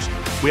many others,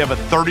 we have a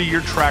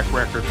 30-year track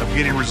record of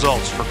getting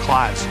results for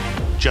clients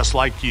just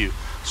like you.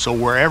 So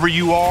wherever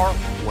you are,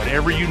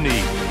 whatever you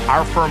need,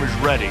 our firm is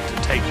ready to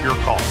take your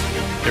call.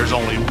 There's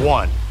only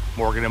one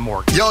Morgan &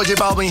 Morgan. Yo, J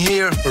Balvin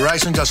here.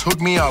 Verizon just hooked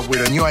me up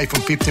with a new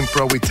iPhone 15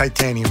 Pro with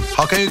titanium.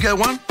 How can you get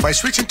one? By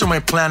switching to my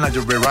plan at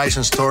your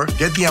Verizon store,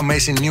 get the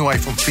amazing new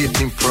iPhone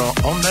 15 Pro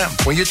on them.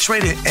 When you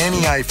trade in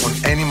any iPhone,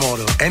 any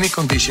model, any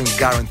condition,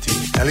 guaranteed.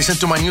 And listen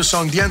to my new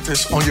song,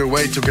 Dientes, on your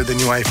way to get the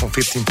new iPhone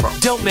 15 Pro.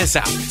 Don't miss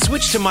out.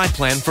 Switch to my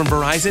plan from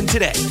Verizon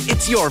today.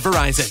 It's your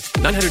Verizon.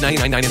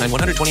 $999.99,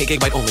 128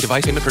 gigabyte only.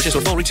 Device payment purchase or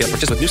full retail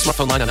purchase with new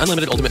smartphone line on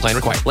unlimited ultimate plan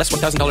required. Less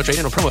 $1,000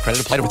 trade-in or promo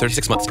credit applied over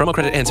 36 months. Promo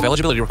credit ends if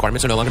eligibility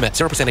requirements are no longer met.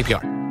 0%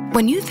 APR.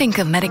 When you think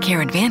of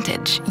Medicare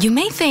Advantage, you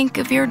may think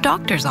of your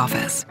doctor's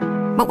office.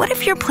 But what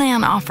if your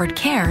plan offered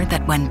care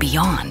that went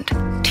beyond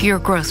to your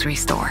grocery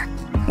store,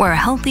 where a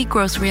healthy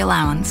grocery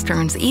allowance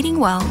turns eating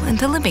well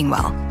into living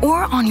well,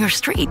 or on your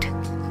street,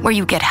 where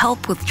you get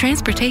help with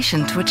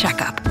transportation to a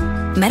checkup?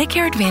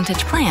 Medicare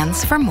Advantage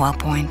plans from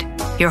WellPoint.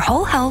 Your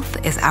whole health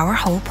is our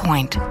whole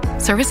point.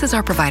 Services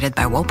are provided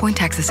by WellPoint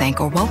Texas Inc.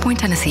 or WellPoint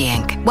Tennessee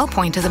Inc.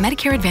 WellPoint is a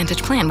Medicare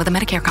Advantage plan with a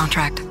Medicare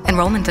contract.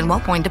 Enrollment in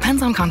WellPoint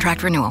depends on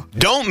contract renewal.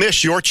 Don't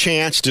miss your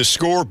chance to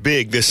score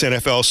big this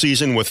NFL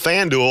season with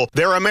FanDuel.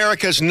 They're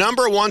America's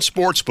 #1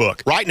 sports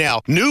book. Right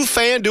now, new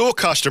FanDuel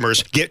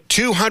customers get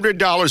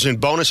 $200 in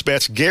bonus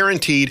bets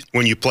guaranteed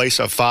when you place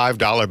a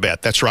 $5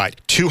 bet. That's right,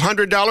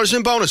 $200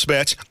 in bonus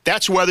bets.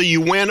 That's whether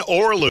you win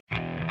or lose.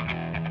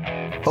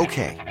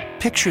 Okay,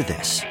 picture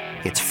this.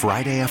 It's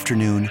Friday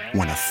afternoon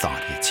when a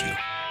thought hits you.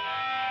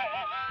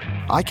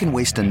 I can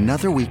waste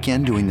another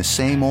weekend doing the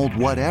same old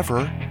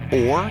whatever,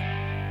 or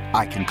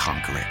I can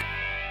conquer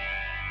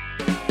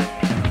it.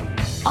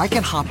 I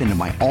can hop into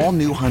my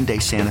all-new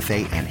Hyundai Santa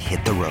Fe and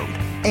hit the road.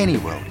 Any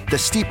road. The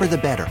steeper, the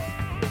better.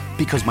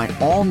 Because my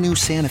all-new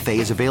Santa Fe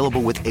is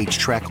available with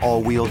H-Track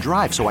all-wheel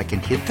drive, so I can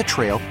hit the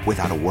trail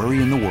without a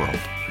worry in the world.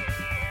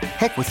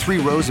 Heck, with 3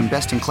 rows and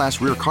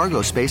best-in-class rear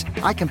cargo space,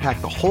 I can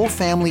pack the whole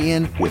family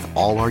in with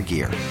all our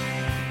gear.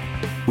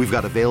 We've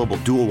got available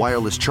dual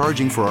wireless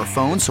charging for our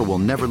phones, so we'll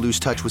never lose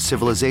touch with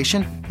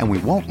civilization, and we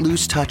won't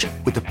lose touch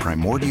with the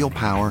primordial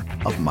power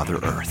of Mother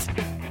Earth.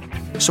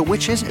 So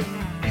which is it?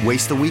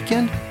 Waste the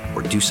weekend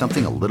or do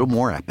something a little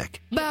more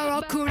epic?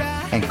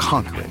 And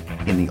conquer it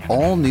in the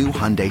all-new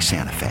Hyundai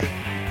Santa Fe.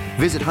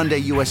 Visit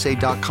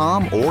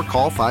HyundaiUSA.com or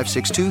call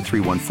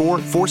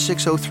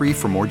 562-314-4603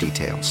 for more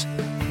details.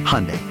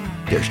 Hyundai,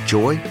 there's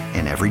joy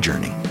in every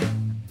journey.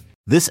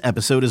 This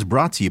episode is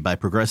brought to you by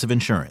Progressive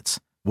Insurance.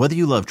 Whether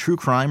you love true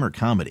crime or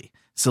comedy,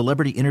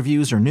 celebrity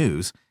interviews or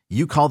news,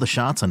 you call the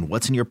shots on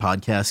what's in your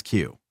podcast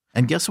queue.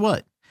 And guess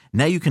what?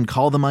 Now you can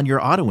call them on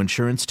your auto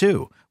insurance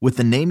too with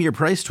the Name Your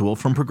Price tool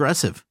from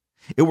Progressive.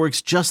 It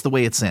works just the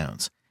way it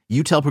sounds.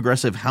 You tell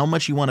Progressive how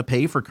much you want to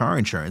pay for car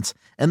insurance,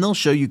 and they'll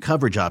show you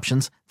coverage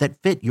options that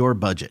fit your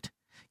budget.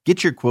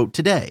 Get your quote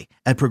today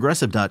at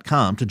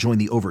Progressive.com to join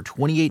the over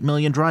 28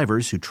 million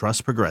drivers who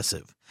trust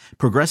Progressive.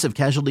 Progressive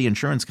Casualty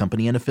Insurance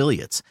Company and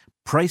Affiliates.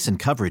 Price and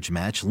coverage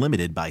match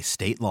limited by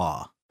state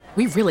law.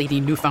 We really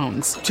need new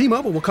phones.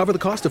 T-Mobile will cover the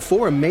cost of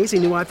 4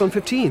 amazing new iPhone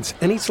 15s,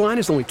 and each line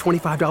is only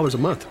 $25 a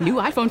month. New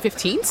iPhone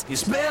 15s?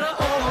 It's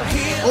better over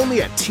here.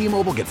 Only at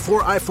T-Mobile, get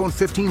 4 iPhone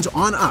 15s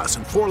on us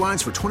and 4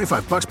 lines for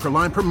 $25 per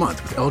line per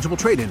month with eligible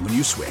trade-in when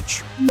you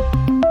switch.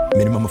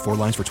 Minimum of 4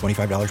 lines for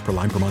 $25 per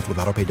line per month with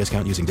autopay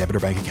discount using debit or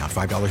bank account.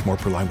 $5 more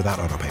per line without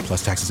autopay,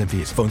 plus taxes and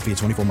fees. Phone fee at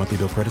 24 monthly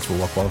bill credits for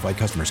well-qualified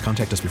customers.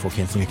 Contact us before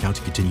canceling account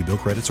to continue bill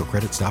credits or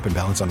credit stop and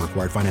balance on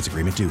required finance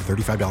agreement due.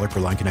 $35 per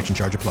line connection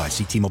charge applies.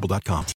 See T-Mobile.com.